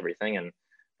kind of does everything. And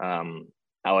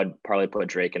I would probably put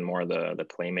Drake in more of the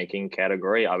playmaking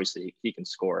category. Obviously, he can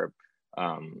score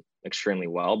extremely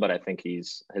well, but I think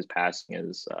his passing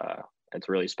is it's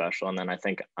really special. And then I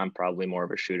think I'm probably more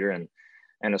of a shooter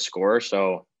and a scorer.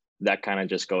 So that kind of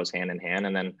just goes hand in hand.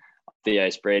 And then the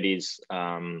ice, Brady's,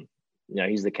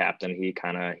 he's the captain.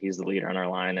 He's the leader on our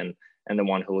line and the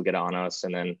one who will get on us.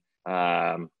 And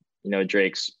then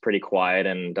Drake's pretty quiet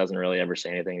and doesn't really ever say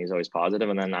anything. He's always positive.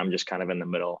 And then I'm just kind of in the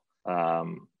middle,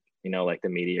 like the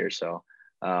meteor. So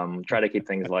try to keep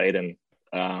things light and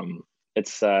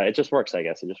it just works, I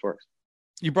guess. It just works.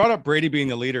 You brought up Brady being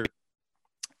the leader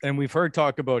and we've heard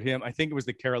talk about him. I think it was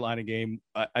the Carolina game.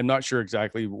 I'm not sure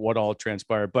exactly what all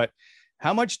transpired, but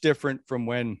how much different from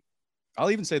when I'll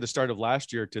even say the start of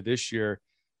last year to this year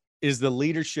is the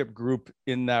leadership group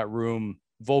in that room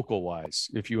vocal wise,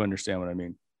 if you understand what I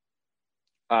mean?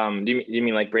 Do you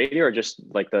mean like Brady or just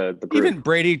like the group? Even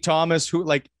Brady, Thomas, who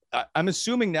like, I'm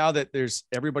assuming now that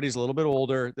everybody's a little bit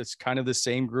older. That's kind of the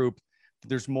same group.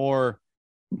 There's more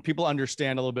people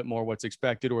understand a little bit more what's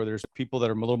expected, or there's people that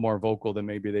are a little more vocal than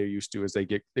maybe they used to as they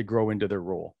grow into their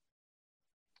role.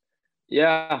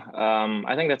 Yeah.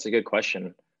 I think that's a good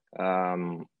question.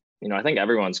 I think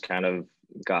everyone's kind of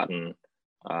gotten,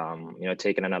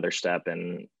 taken another step,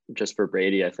 and just for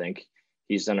Brady, I think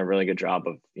he's done a really good job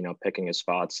of, picking his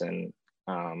spots and,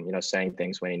 saying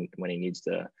things when he needs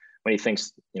to, when he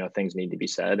thinks, things need to be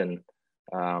said. And,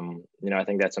 I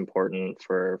think that's important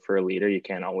for a leader. You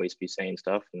can't always be saying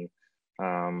stuff. And,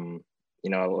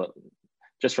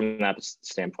 just from that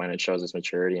standpoint, it shows his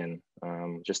maturity and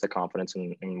just the confidence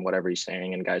in whatever he's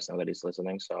saying, and guys know that he's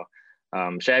listening. So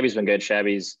Shabby's been good.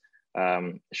 Shabby's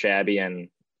Shabby. And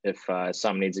if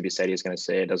something needs to be said, he's going to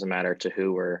say it. Doesn't matter to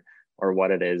who or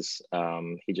what it is.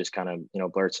 He just kind of,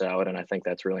 blurts it out. And I think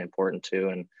that's really important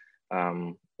too.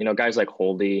 And, guys like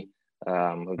Holdy,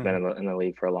 who've been in the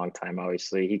league for a long time,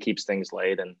 obviously he keeps things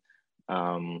light and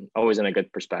always in a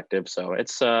good perspective. So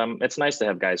it's nice to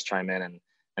have guys chime in and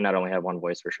not only have one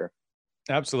voice, for sure.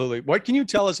 Absolutely. What can you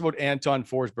tell us about Anton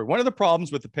Forsberg? One of the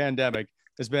problems with the pandemic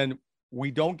has been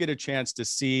we don't get a chance to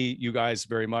see you guys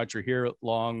very much or hear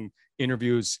long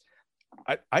interviews.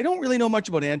 I don't really know much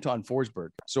about Anton Forsberg.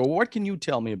 So what can you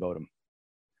tell me about him?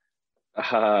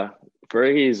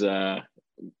 Bergie's a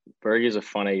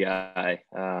funny guy.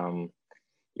 I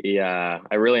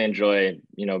really enjoy,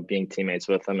 being teammates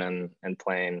with him and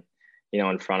playing,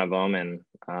 in front of him. And,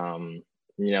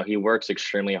 he works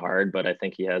extremely hard, but I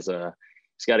think he's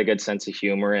got a good sense of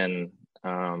humor. And,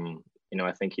 I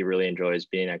think he really enjoys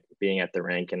being at the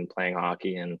rink and playing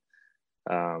hockey. And,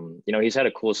 he's had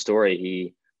a cool story.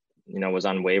 He, was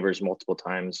on waivers multiple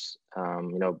times,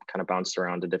 kind of bounced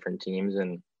around to different teams.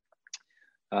 And,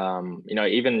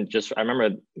 even just, I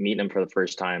remember meeting him for the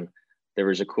first time. There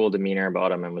was a cool demeanor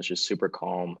about him and was just super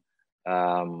calm,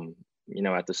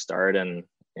 at the start. And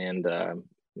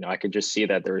I could just see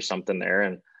that there was something there.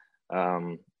 And,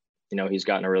 he's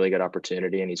gotten a really good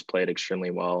opportunity and he's played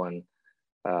extremely well. And,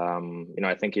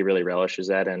 I think he really relishes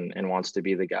that and wants to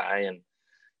be the guy. And,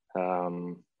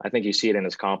 I think you see it in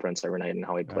his confidence every night and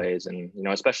how he plays. And,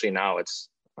 especially now it's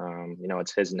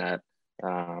his net,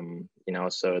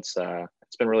 so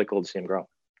it's been really cool to see him grow.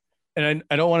 And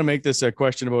I don't want to make this a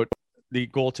question about the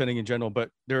goaltending in general, but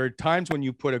there are times when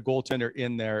you put a goaltender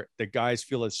in there, the guys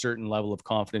feel a certain level of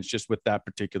confidence just with that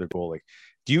particular goalie.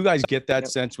 Do you guys get that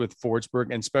sense with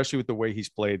Forsberg, and especially with the way he's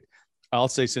played? I'll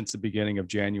say since the beginning of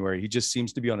January, he just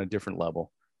seems to be on a different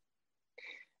level.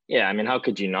 Yeah. I mean, how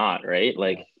could you not, right?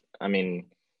 Like, I mean,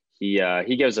 he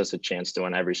gives us a chance to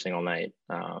win every single night.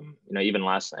 Even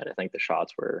last night, I think the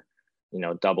shots were,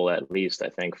 double at least, I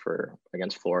think,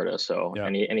 against Florida. So, yeah.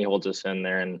 and he holds us in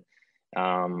there, and,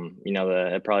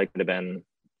 it probably could have been,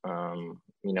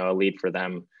 a lead for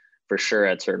them for sure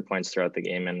at certain points throughout the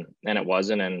game. And it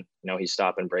wasn't, and, he's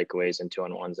stopping breakaways and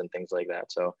 2-on-1s and things like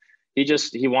that. So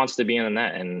he wants to be in the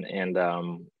net, and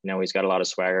he's got a lot of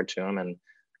swagger to him. And,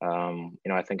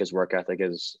 I think his work ethic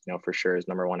is, for sure his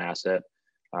number one asset.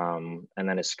 And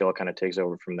then his skill kind of takes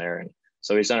over from there. And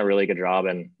so he's done a really good job.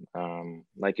 And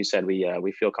like you said,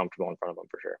 we feel comfortable in front of him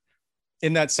for sure.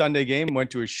 in that Sunday game,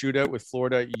 went to a shootout with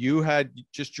Florida. You had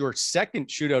just your second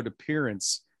shootout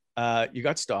appearance. You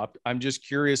got stopped. I'm just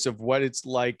curious of what it's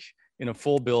like in a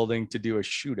full building to do a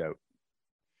shootout.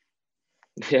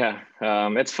 Yeah,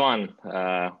 it's fun.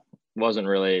 Wasn't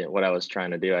really what I was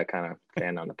trying to do. I kind of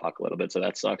fanned on the puck a little bit, so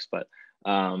that sucks. But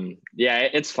yeah,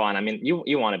 it's fun. I mean,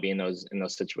 you want to be in those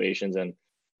situations, and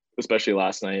especially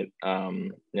last night.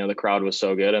 The crowd was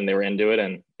so good, and they were into it,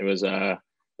 and it was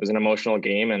an emotional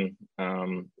game, and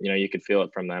you could feel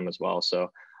it from them as well.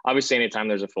 So obviously, anytime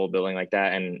there's a full building like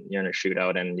that, and you're in a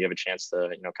shootout, and you have a chance to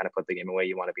kind of put the game away,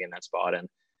 you want to be in that spot and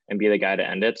be the guy to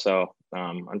end it. So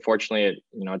unfortunately,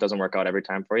 it doesn't work out every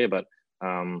time for you, but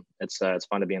it's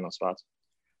fun to be in those spots.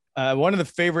 One of the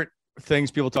favorite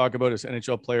things people talk about as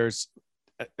NHL players,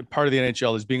 part of the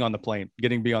NHL, is being on the plane,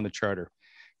 getting to be on the charter.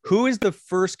 Who is the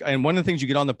first guy? And one of the things you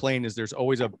get on the plane is there's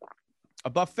always a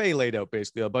buffet laid out,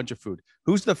 basically a bunch of food.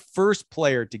 Who's the first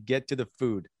player to get to the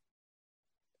food?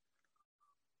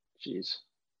 Jeez.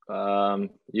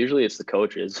 Usually it's the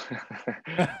coaches.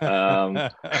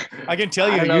 I can tell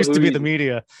you, it used to be the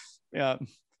media. Yeah.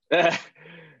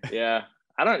 Yeah.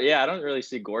 I don't really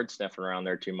see Gord sniffing around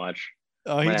there too much.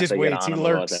 Oh, he just waits. He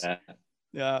lurks.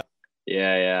 Yeah.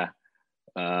 Yeah.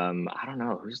 I don't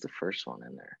know who's the first one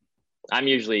in there. I'm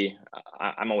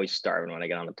always starving when I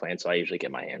get on the plane, so I usually get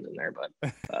my hands in there, but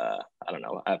I don't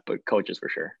know. But coaches for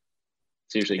sure.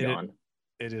 It's usually gone.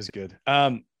 It is good.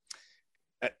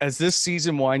 As this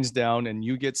season winds down and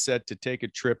you get set to take a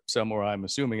trip somewhere, I'm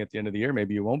assuming at the end of the year,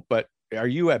 maybe you won't, but are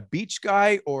you a beach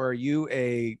guy or are you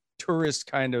a tourist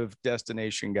kind of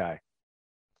destination guy?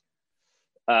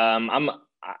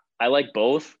 I like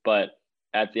both, but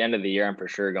at the end of the year, I'm for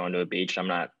sure going to a beach. I'm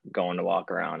not going to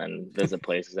walk around and visit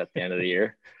places at the end of the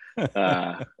year.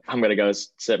 I'm going to go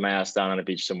sit my ass down on a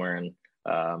beach somewhere and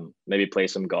maybe play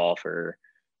some golf or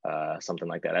something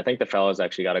like that. I think the fellas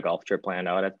actually got a golf trip planned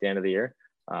out at the end of the year.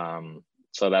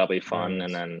 So that'll be fun.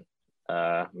 Nice. And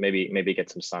then maybe get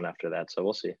some sun after that. So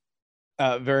we'll see.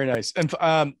 Very nice.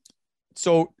 And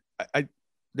so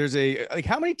there's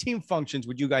how many team functions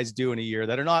would you guys do in a year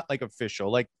that are not like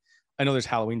official? Like, I know there's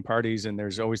Halloween parties and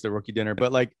there's always the rookie dinner,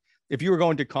 but like if you were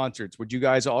going to concerts, would you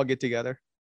guys all get together?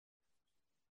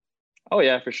 Oh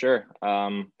yeah, for sure.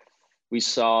 We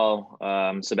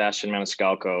saw Sebastian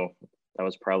Maniscalco. That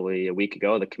was probably a week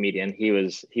ago. The comedian, he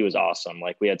was awesome.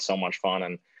 Like we had so much fun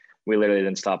and we literally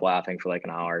didn't stop laughing for like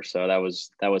an hour. So that was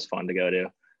fun to go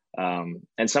to.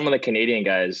 And some of the Canadian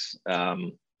guys,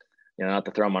 not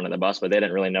to throw him under the bus, but they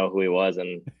didn't really know who he was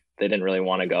and they didn't really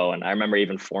want to go. And I remember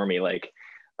even for me, like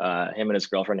him and his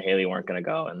girlfriend Haley weren't going to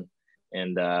go. And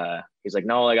he's like,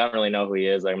 no, like, I don't really know who he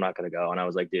is. Like, I'm not going to go. And I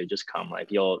was like, dude, just come.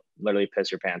 Like, you'll literally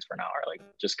piss your pants for an hour. Like,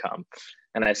 just come.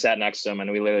 And I sat next to him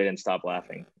and we literally didn't stop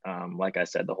laughing. Like I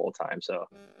said, the whole time. So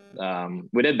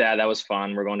we did that. That was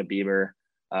fun. We're going to Bieber,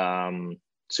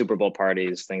 Super Bowl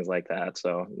parties, things like that.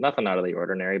 So nothing out of the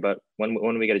ordinary, but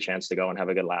when we get a chance to go and have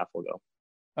a good laugh, we'll go.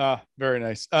 Very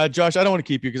nice. Josh, I don't want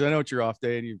to keep you because I know it's your off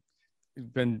day and you've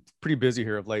been pretty busy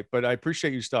here of late, but I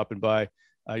appreciate you stopping by.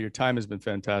 Your time has been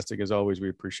fantastic. As always, we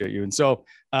appreciate you. And so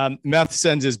Meth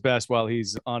sends his best while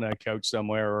he's on a couch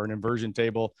somewhere or an inversion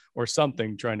table or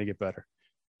something trying to get better.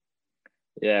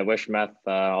 Yeah, I wish Meth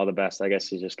all the best. I guess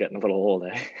he's just getting a little old.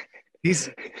 Eh? He's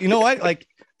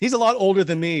a lot older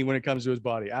than me when it comes to his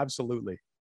body. Absolutely.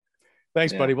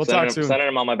 Thanks, buddy. We'll talk soon. Sending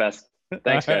him all my best.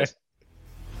 Thanks, guys.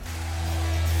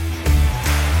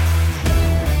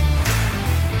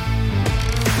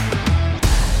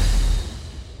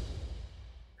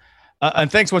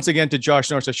 And thanks once again to Josh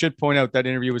Norris. I should point out that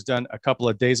interview was done a couple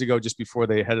of days ago, just before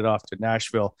they headed off to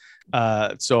Nashville.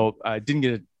 So I didn't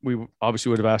get it. We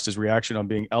obviously would have asked his reaction on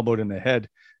being elbowed in the head,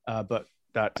 but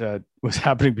that was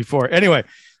happening before. Anyway,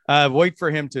 wait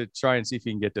for him to try and see if he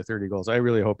can get to 30 goals. I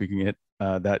really hope he can hit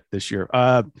that this year.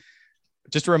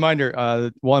 Just a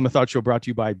reminder, Wally Methot Show brought to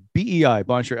you by BEI,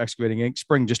 Bonshire Excavating Inc.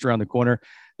 Spring just around the corner.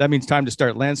 That means time to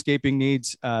start landscaping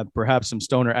needs, perhaps some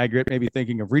stone or aggregate, maybe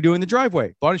thinking of redoing the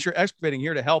driveway. Bonshire Excavating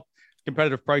here to help.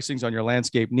 Competitive pricings on your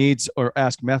landscape needs, or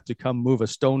ask Meth to come move a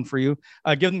stone for you.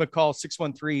 Give them a call,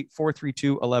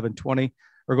 613-432-1120,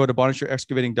 or go to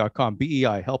bonisherexcavating.com.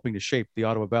 BEI, helping to shape the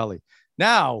Ottawa Valley.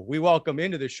 Now we welcome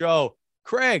into the show,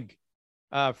 Craig,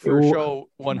 for show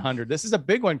 100. This is a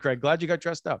big one, Craig. Glad you got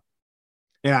dressed up.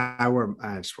 Yeah, I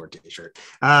just wore a t-shirt.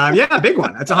 Yeah, big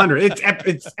one. That's 100.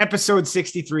 It's episode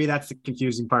 63. That's the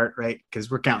confusing part, right? Because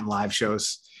we're counting live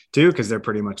shows too, because they're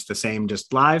pretty much the same,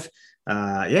 just live.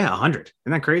 Yeah, 100.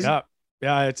 Isn't that crazy?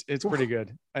 Yeah, it's pretty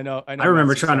good. I know. I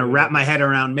remember trying to wrap my head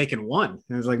around making one. And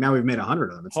it was like, now we've made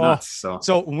 100 of them. It's nuts.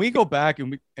 So when we go back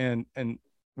and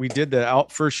we did the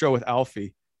first show with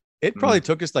Alfie, It probably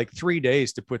took us like 3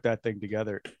 days to put that thing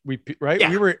together. Right.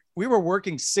 Yeah. We were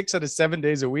working 6 out of 7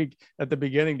 days a week at the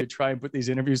beginning to try and put these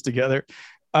interviews together.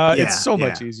 It's so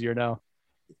much easier now.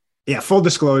 Yeah, full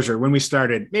disclosure. When we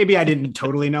started, maybe I didn't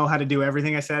totally know how to do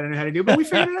everything I said I knew how to do, but we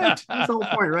figured it out. That's the whole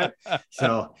point, right?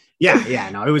 So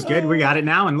no, it was good. We got it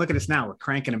now, and look at us now. We're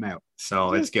cranking them out,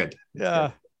 so it's good.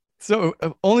 Good. So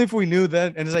only if we knew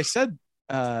then, and as I said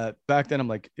back then, I'm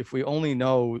like, if we only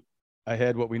know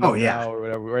ahead what we know now or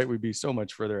whatever, right? We'd be so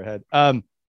much further ahead.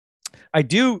 I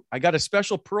got a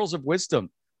special Pearls of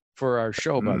Wisdom for our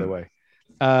show, by the way.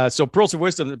 So Pearls of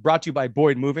Wisdom brought to you by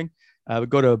Boyd Moving.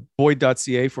 Go to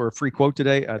boyd.ca for a free quote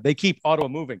today. They keep Ottawa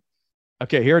moving.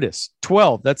 Okay, here it is.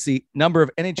 12. That's the number of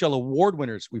NHL award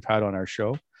winners we've had on our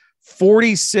show.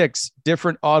 46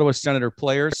 different Ottawa Senator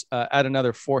players. Add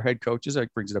another 4 head coaches.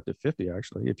 That brings it up to 50,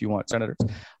 actually, if you want Senators.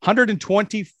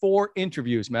 124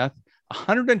 interviews, Matt.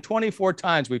 124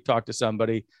 times we've talked to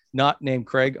somebody not named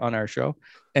Craig on our show.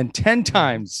 And 10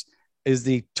 times is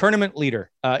the tournament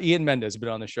leader. Ian Mendez has been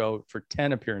on the show for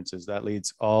 10 appearances. That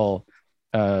leads all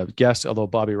guests, although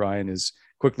Bobby Ryan is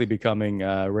quickly becoming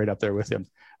right up there with him.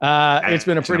 It's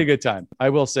been a pretty good time. I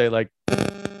will say, like,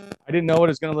 I didn't know what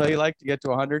it's going to be like to get to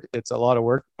 100. It's a lot of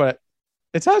work, but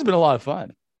it has been a lot of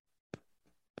fun.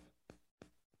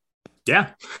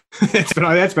 Yeah, that's been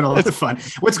a lot of fun.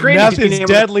 What's great is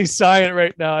deadly silent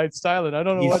right now. It's silent. I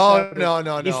don't know.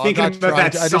 No. He's thinking about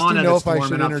that I just didn't know if I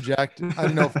should up. interject. I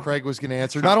didn't know if Craig was going to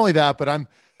answer. Not only that, but I'm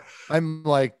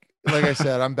like I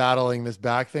said, I'm battling this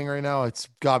back thing right now. It's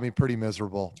got me pretty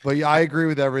miserable. But yeah, I agree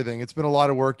with everything. It's been a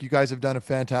lot of work. You guys have done a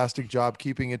fantastic job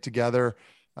keeping it together.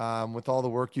 With all the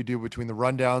work you do between the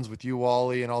rundowns with you,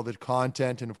 Wally, and all the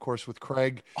content, and of course with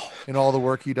Craig and all the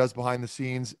work he does behind the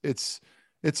scenes, it's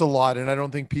a lot. And I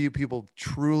don't think people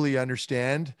truly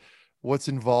understand what's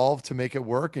involved to make it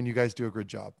work. And you guys do a good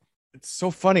job. It's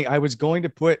so funny. I was going to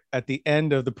put at the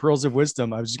end of the Pearls of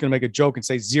Wisdom, I was just going to make a joke and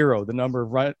say 0, the number of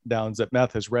rundowns that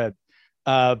Meth has read.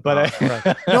 But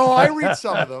no, I read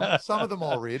some of them. Some of them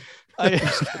I'll read. By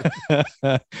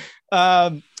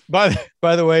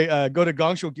the way, go to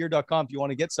gongshowgear.com if you want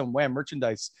to get some Wham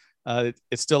merchandise.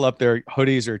 It's still up there,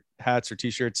 hoodies or hats or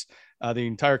t-shirts. The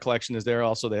entire collection is there.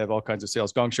 Also, they have all kinds of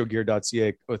sales.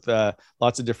 gongshowgear.ca with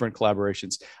lots of different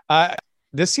collaborations.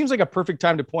 This seems like a perfect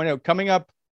time to point out, coming up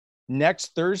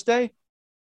next Thursday,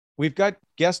 we've got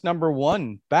guest number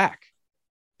 1 back.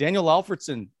 Daniel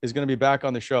Alfredson is going to be back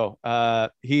on the show.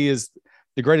 He is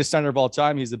the greatest Senator of all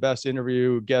time. He's the best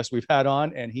interview guest we've had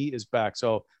on, and he is back.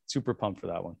 So super pumped for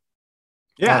that one.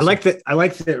 Yeah, awesome. I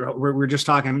like that we're just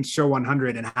talking show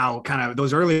 100 and how kind of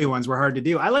those early ones were hard to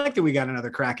do. I like that we got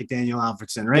another crack at Daniel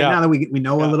Alfredson right now that we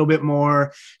know a little bit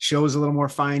more, shows a little more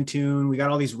fine tuned. We got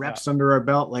all these reps under our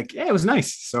belt. Like, yeah, it was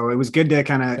nice. So it was good to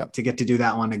kind of to get to do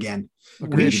that one again.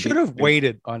 We should have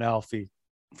waited on Alfie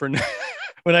for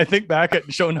when I think back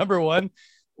at show number 1,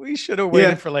 we should have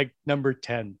waited for like number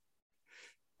 10.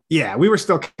 Yeah, we were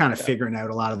still kind of figuring out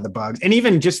a lot of the bugs, and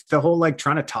even just the whole like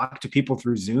trying to talk to people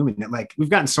through Zoom, and like we've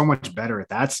gotten so much better at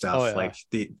that stuff. Oh, yeah. Like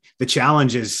the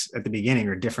challenges at the beginning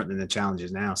are different than the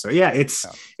challenges now. So yeah, it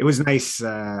was nice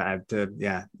to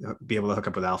be able to hook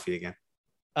up with Alfie again.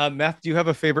 Meth, do you have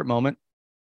a favorite moment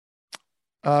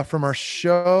from our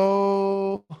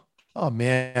show? Oh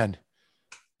man,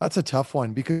 that's a tough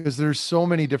one because there's so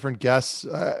many different guests.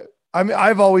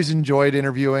 I've always enjoyed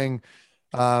interviewing.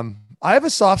 I have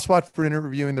a soft spot for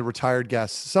interviewing the retired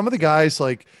guests. Some of the guys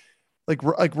like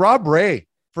Rob Ray,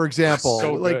 for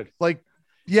example, like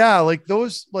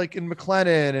those, like in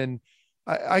McLennan, and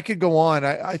I could go on.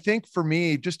 I think for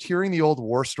me, just hearing the old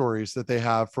war stories that they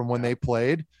have from when they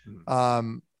played,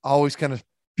 always kind of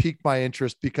piqued my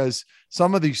interest because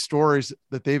some of these stories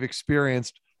that they've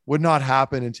experienced would not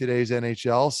happen in today's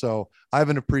NHL. So I have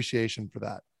an appreciation for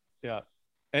that. Yeah.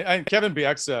 And Kevin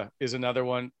Bieksa is another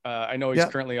one. I know he's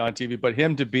currently on TV, but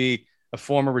him to be a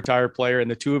former retired player and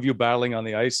the two of you battling on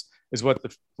the ice is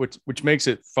which makes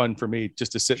it fun for me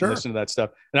just to sit and listen to that stuff.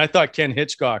 And I thought Ken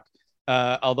Hitchcock,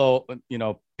 although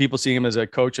people see him as a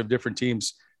coach of different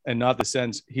teams and not the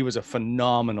Sens, he was a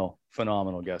phenomenal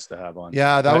guest to have on.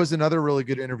 Yeah, that was another really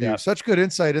good interview. Yeah. Such good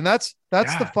insight, and that's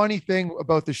the funny thing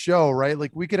about the show, right?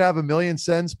 Like we could have 1 million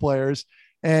Sens players,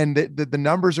 and the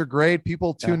numbers are great.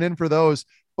 People tune in for those.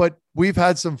 But we've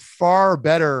had some far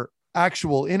better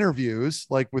actual interviews,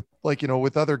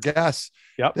 with other guests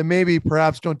that maybe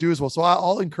perhaps don't do as well. So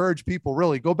I'll encourage people,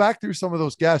 really go back through some of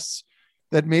those guests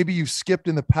that maybe you've skipped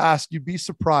in the past. You'd be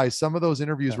surprised. Some of those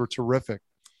interviews were terrific.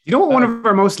 You know what one of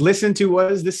our most listened to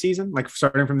was this season, like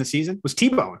starting from the season, was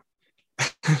T-Bone.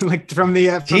 Like from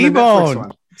the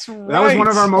T-Bone. That was one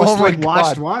of our most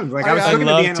watched ones. Like I was looking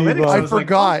at the analytics. I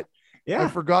forgot. Yeah, I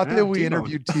forgot that we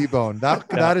interviewed T-Bone.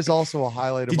 That is also a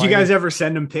highlight. Did you guys ever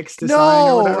send him pics to sign?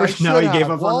 Or whatever? No, he gave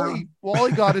up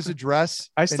Wally got his address.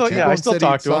 I still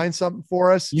talk to him. Sign something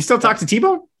for us. You still talk to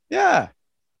T-Bone? Yeah,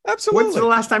 absolutely. When's the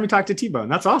last time you talked to T-Bone?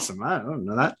 That's awesome. I don't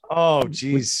know that. Oh,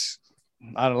 geez.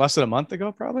 I don't know, less than a month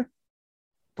ago, probably.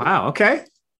 Wow. Okay.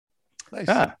 Nice.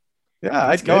 Yeah.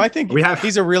 I think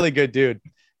he's a really good dude.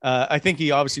 I think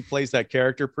he obviously plays that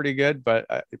character pretty good, but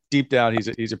deep down,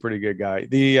 he's a pretty good guy.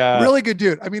 Really good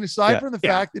dude. I mean, aside from the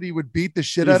fact that he would beat the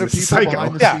shit out of people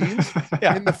behind the scenes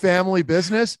in the family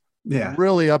business,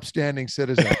 really upstanding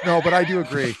citizen. No, but I do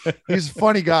agree. He's a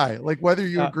funny guy. Like whether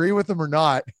you agree with him or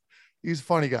not, he's a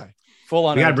funny guy. Full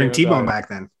on. We got to bring T-Bone back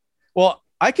then. Well,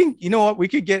 I can. You know what? We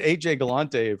could get AJ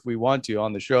Galante if we want to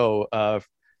on the show.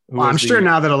 Well, I'm sure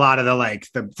now that a lot of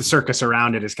the circus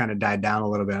around it has kind of died down a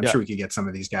little bit. I'm sure we could get some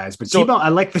of these guys. But T-Bone, I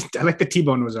like the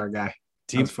T-Bone was our guy.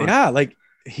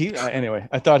 Anyway,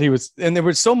 I thought he was, and there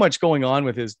was so much going on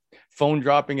with his phone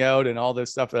dropping out and all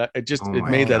this stuff that it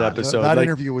made that episode. That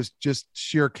interview was just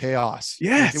sheer chaos.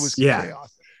 Yes, it was chaos.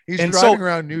 He's driving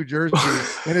around New Jersey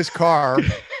in his car.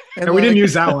 And we didn't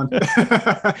use that one.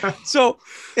 So,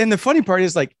 and the funny part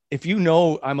is, like, if you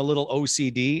know I'm a little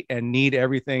OCD and need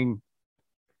everything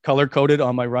color coded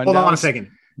on my rundown. Hold on a second.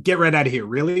 Get right out of here.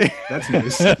 Really? That's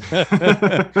news.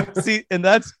 See,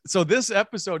 and so this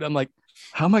episode, I'm like,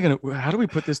 how do we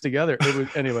put this together?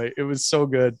 It was so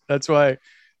good. That's why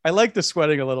I like the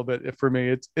sweating a little bit. For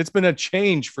me, it's been a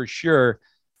change for sure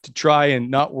to try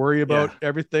and not worry about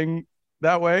everything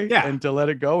that way and to let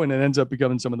it go. And it ends up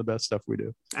becoming some of the best stuff we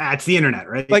do. It's the internet,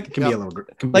 right? Like, it can be a little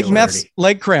like Meth's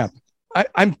leg cramp.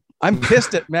 I'm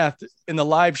pissed at Meth in the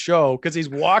live show because he's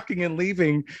walking and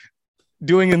leaving,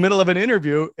 doing the middle of an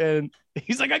interview, and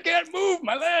he's like, I can't move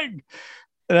my leg.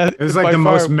 And it was like the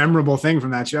most memorable thing from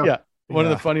that show. Yeah. One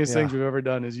of the funniest things we've ever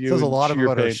done is you. Says a lot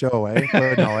about our show, eh?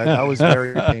 But no, that was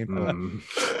very painful.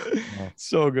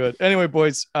 So good. Anyway,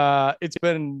 boys, it's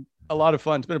been a lot of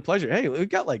fun. It's been a pleasure. Hey, we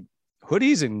got like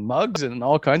hoodies and mugs and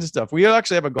all kinds of stuff. We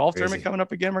actually have a golf tournament coming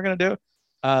up again. We're going to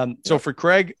do. So for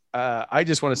Craig, I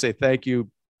just want to say thank you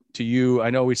to you.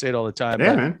 I know we say it all the time.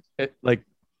 Yeah, man.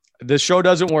 This show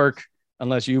doesn't work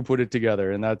unless you put it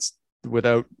together, and that's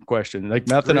without question. Like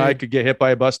Meth and I could get hit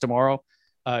by a bus tomorrow.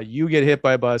 You get hit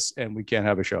by a bus, and we can't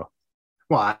have a show.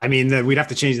 Well, I mean, we'd have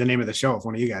to change the name of the show if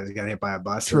one of you guys got hit by a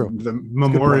bus. True. The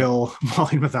Memorial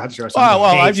Wally Methot show.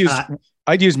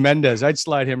 I'd use Mendez. I'd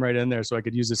slide him right in there so I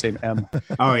could use the same M.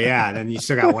 Oh yeah, then you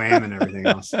still got Wham and everything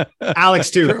else. Alex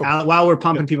too. While we're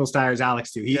pumping people's tires,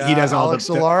 Alex too. He does all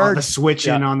the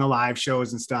switching on the live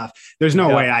shows and stuff. There's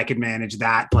no way I could manage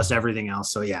that plus everything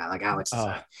else. So yeah, like Alex,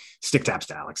 stick taps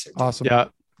to Alex. Awesome. Yeah,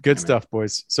 good stuff,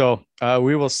 boys. So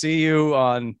we will see you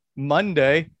on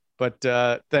Monday. But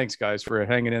thanks, guys, for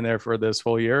hanging in there for this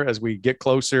whole year as we get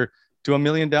closer to 1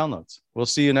 million downloads. We'll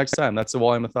see you next time. That's the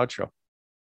Wally Methot Show.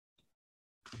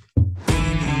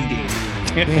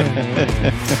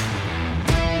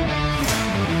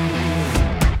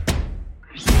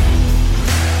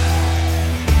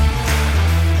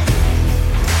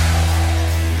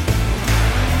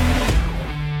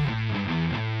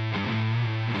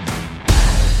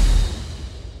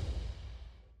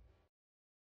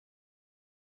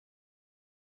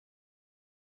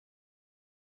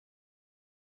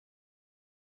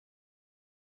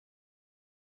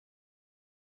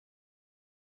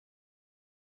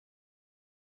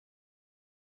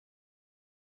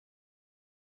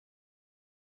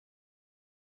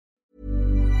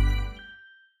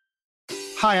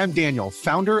 Hi, I'm Daniel,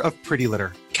 founder of Pretty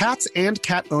Litter. Cats and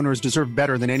cat owners deserve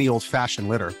better than any old-fashioned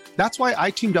litter. That's why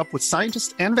I teamed up with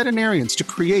scientists and veterinarians to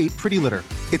create Pretty Litter.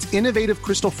 Its innovative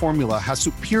crystal formula has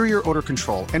superior odor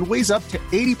control and weighs up to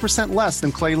 80% less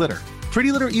than clay litter.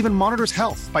 Pretty Litter even monitors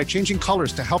health by changing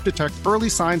colors to help detect early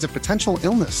signs of potential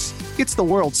illness. It's the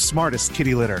world's smartest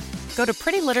kitty litter. Go to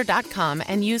prettylitter.com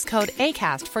and use code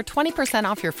ACAST for 20%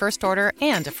 off your first order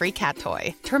and a free cat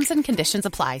toy. Terms and conditions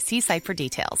apply. See site for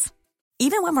details.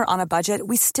 Even when we're on a budget,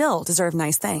 we still deserve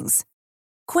nice things.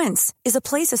 Quince is a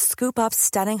place to scoop up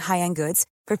stunning high-end goods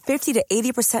for 50 to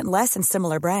 80% less than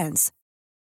similar brands.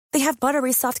 They have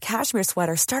buttery soft cashmere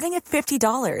sweaters starting at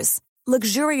 $50,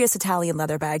 luxurious Italian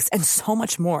leather bags, and so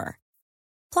much more.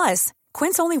 Plus,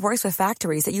 Quince only works with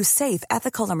factories that use safe,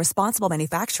 ethical, and responsible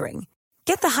manufacturing.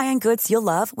 Get the high-end goods you'll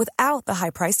love without the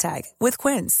high price tag with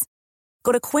Quince.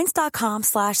 Go to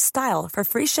quince.com/style for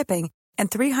free shipping and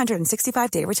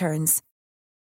 365-day returns.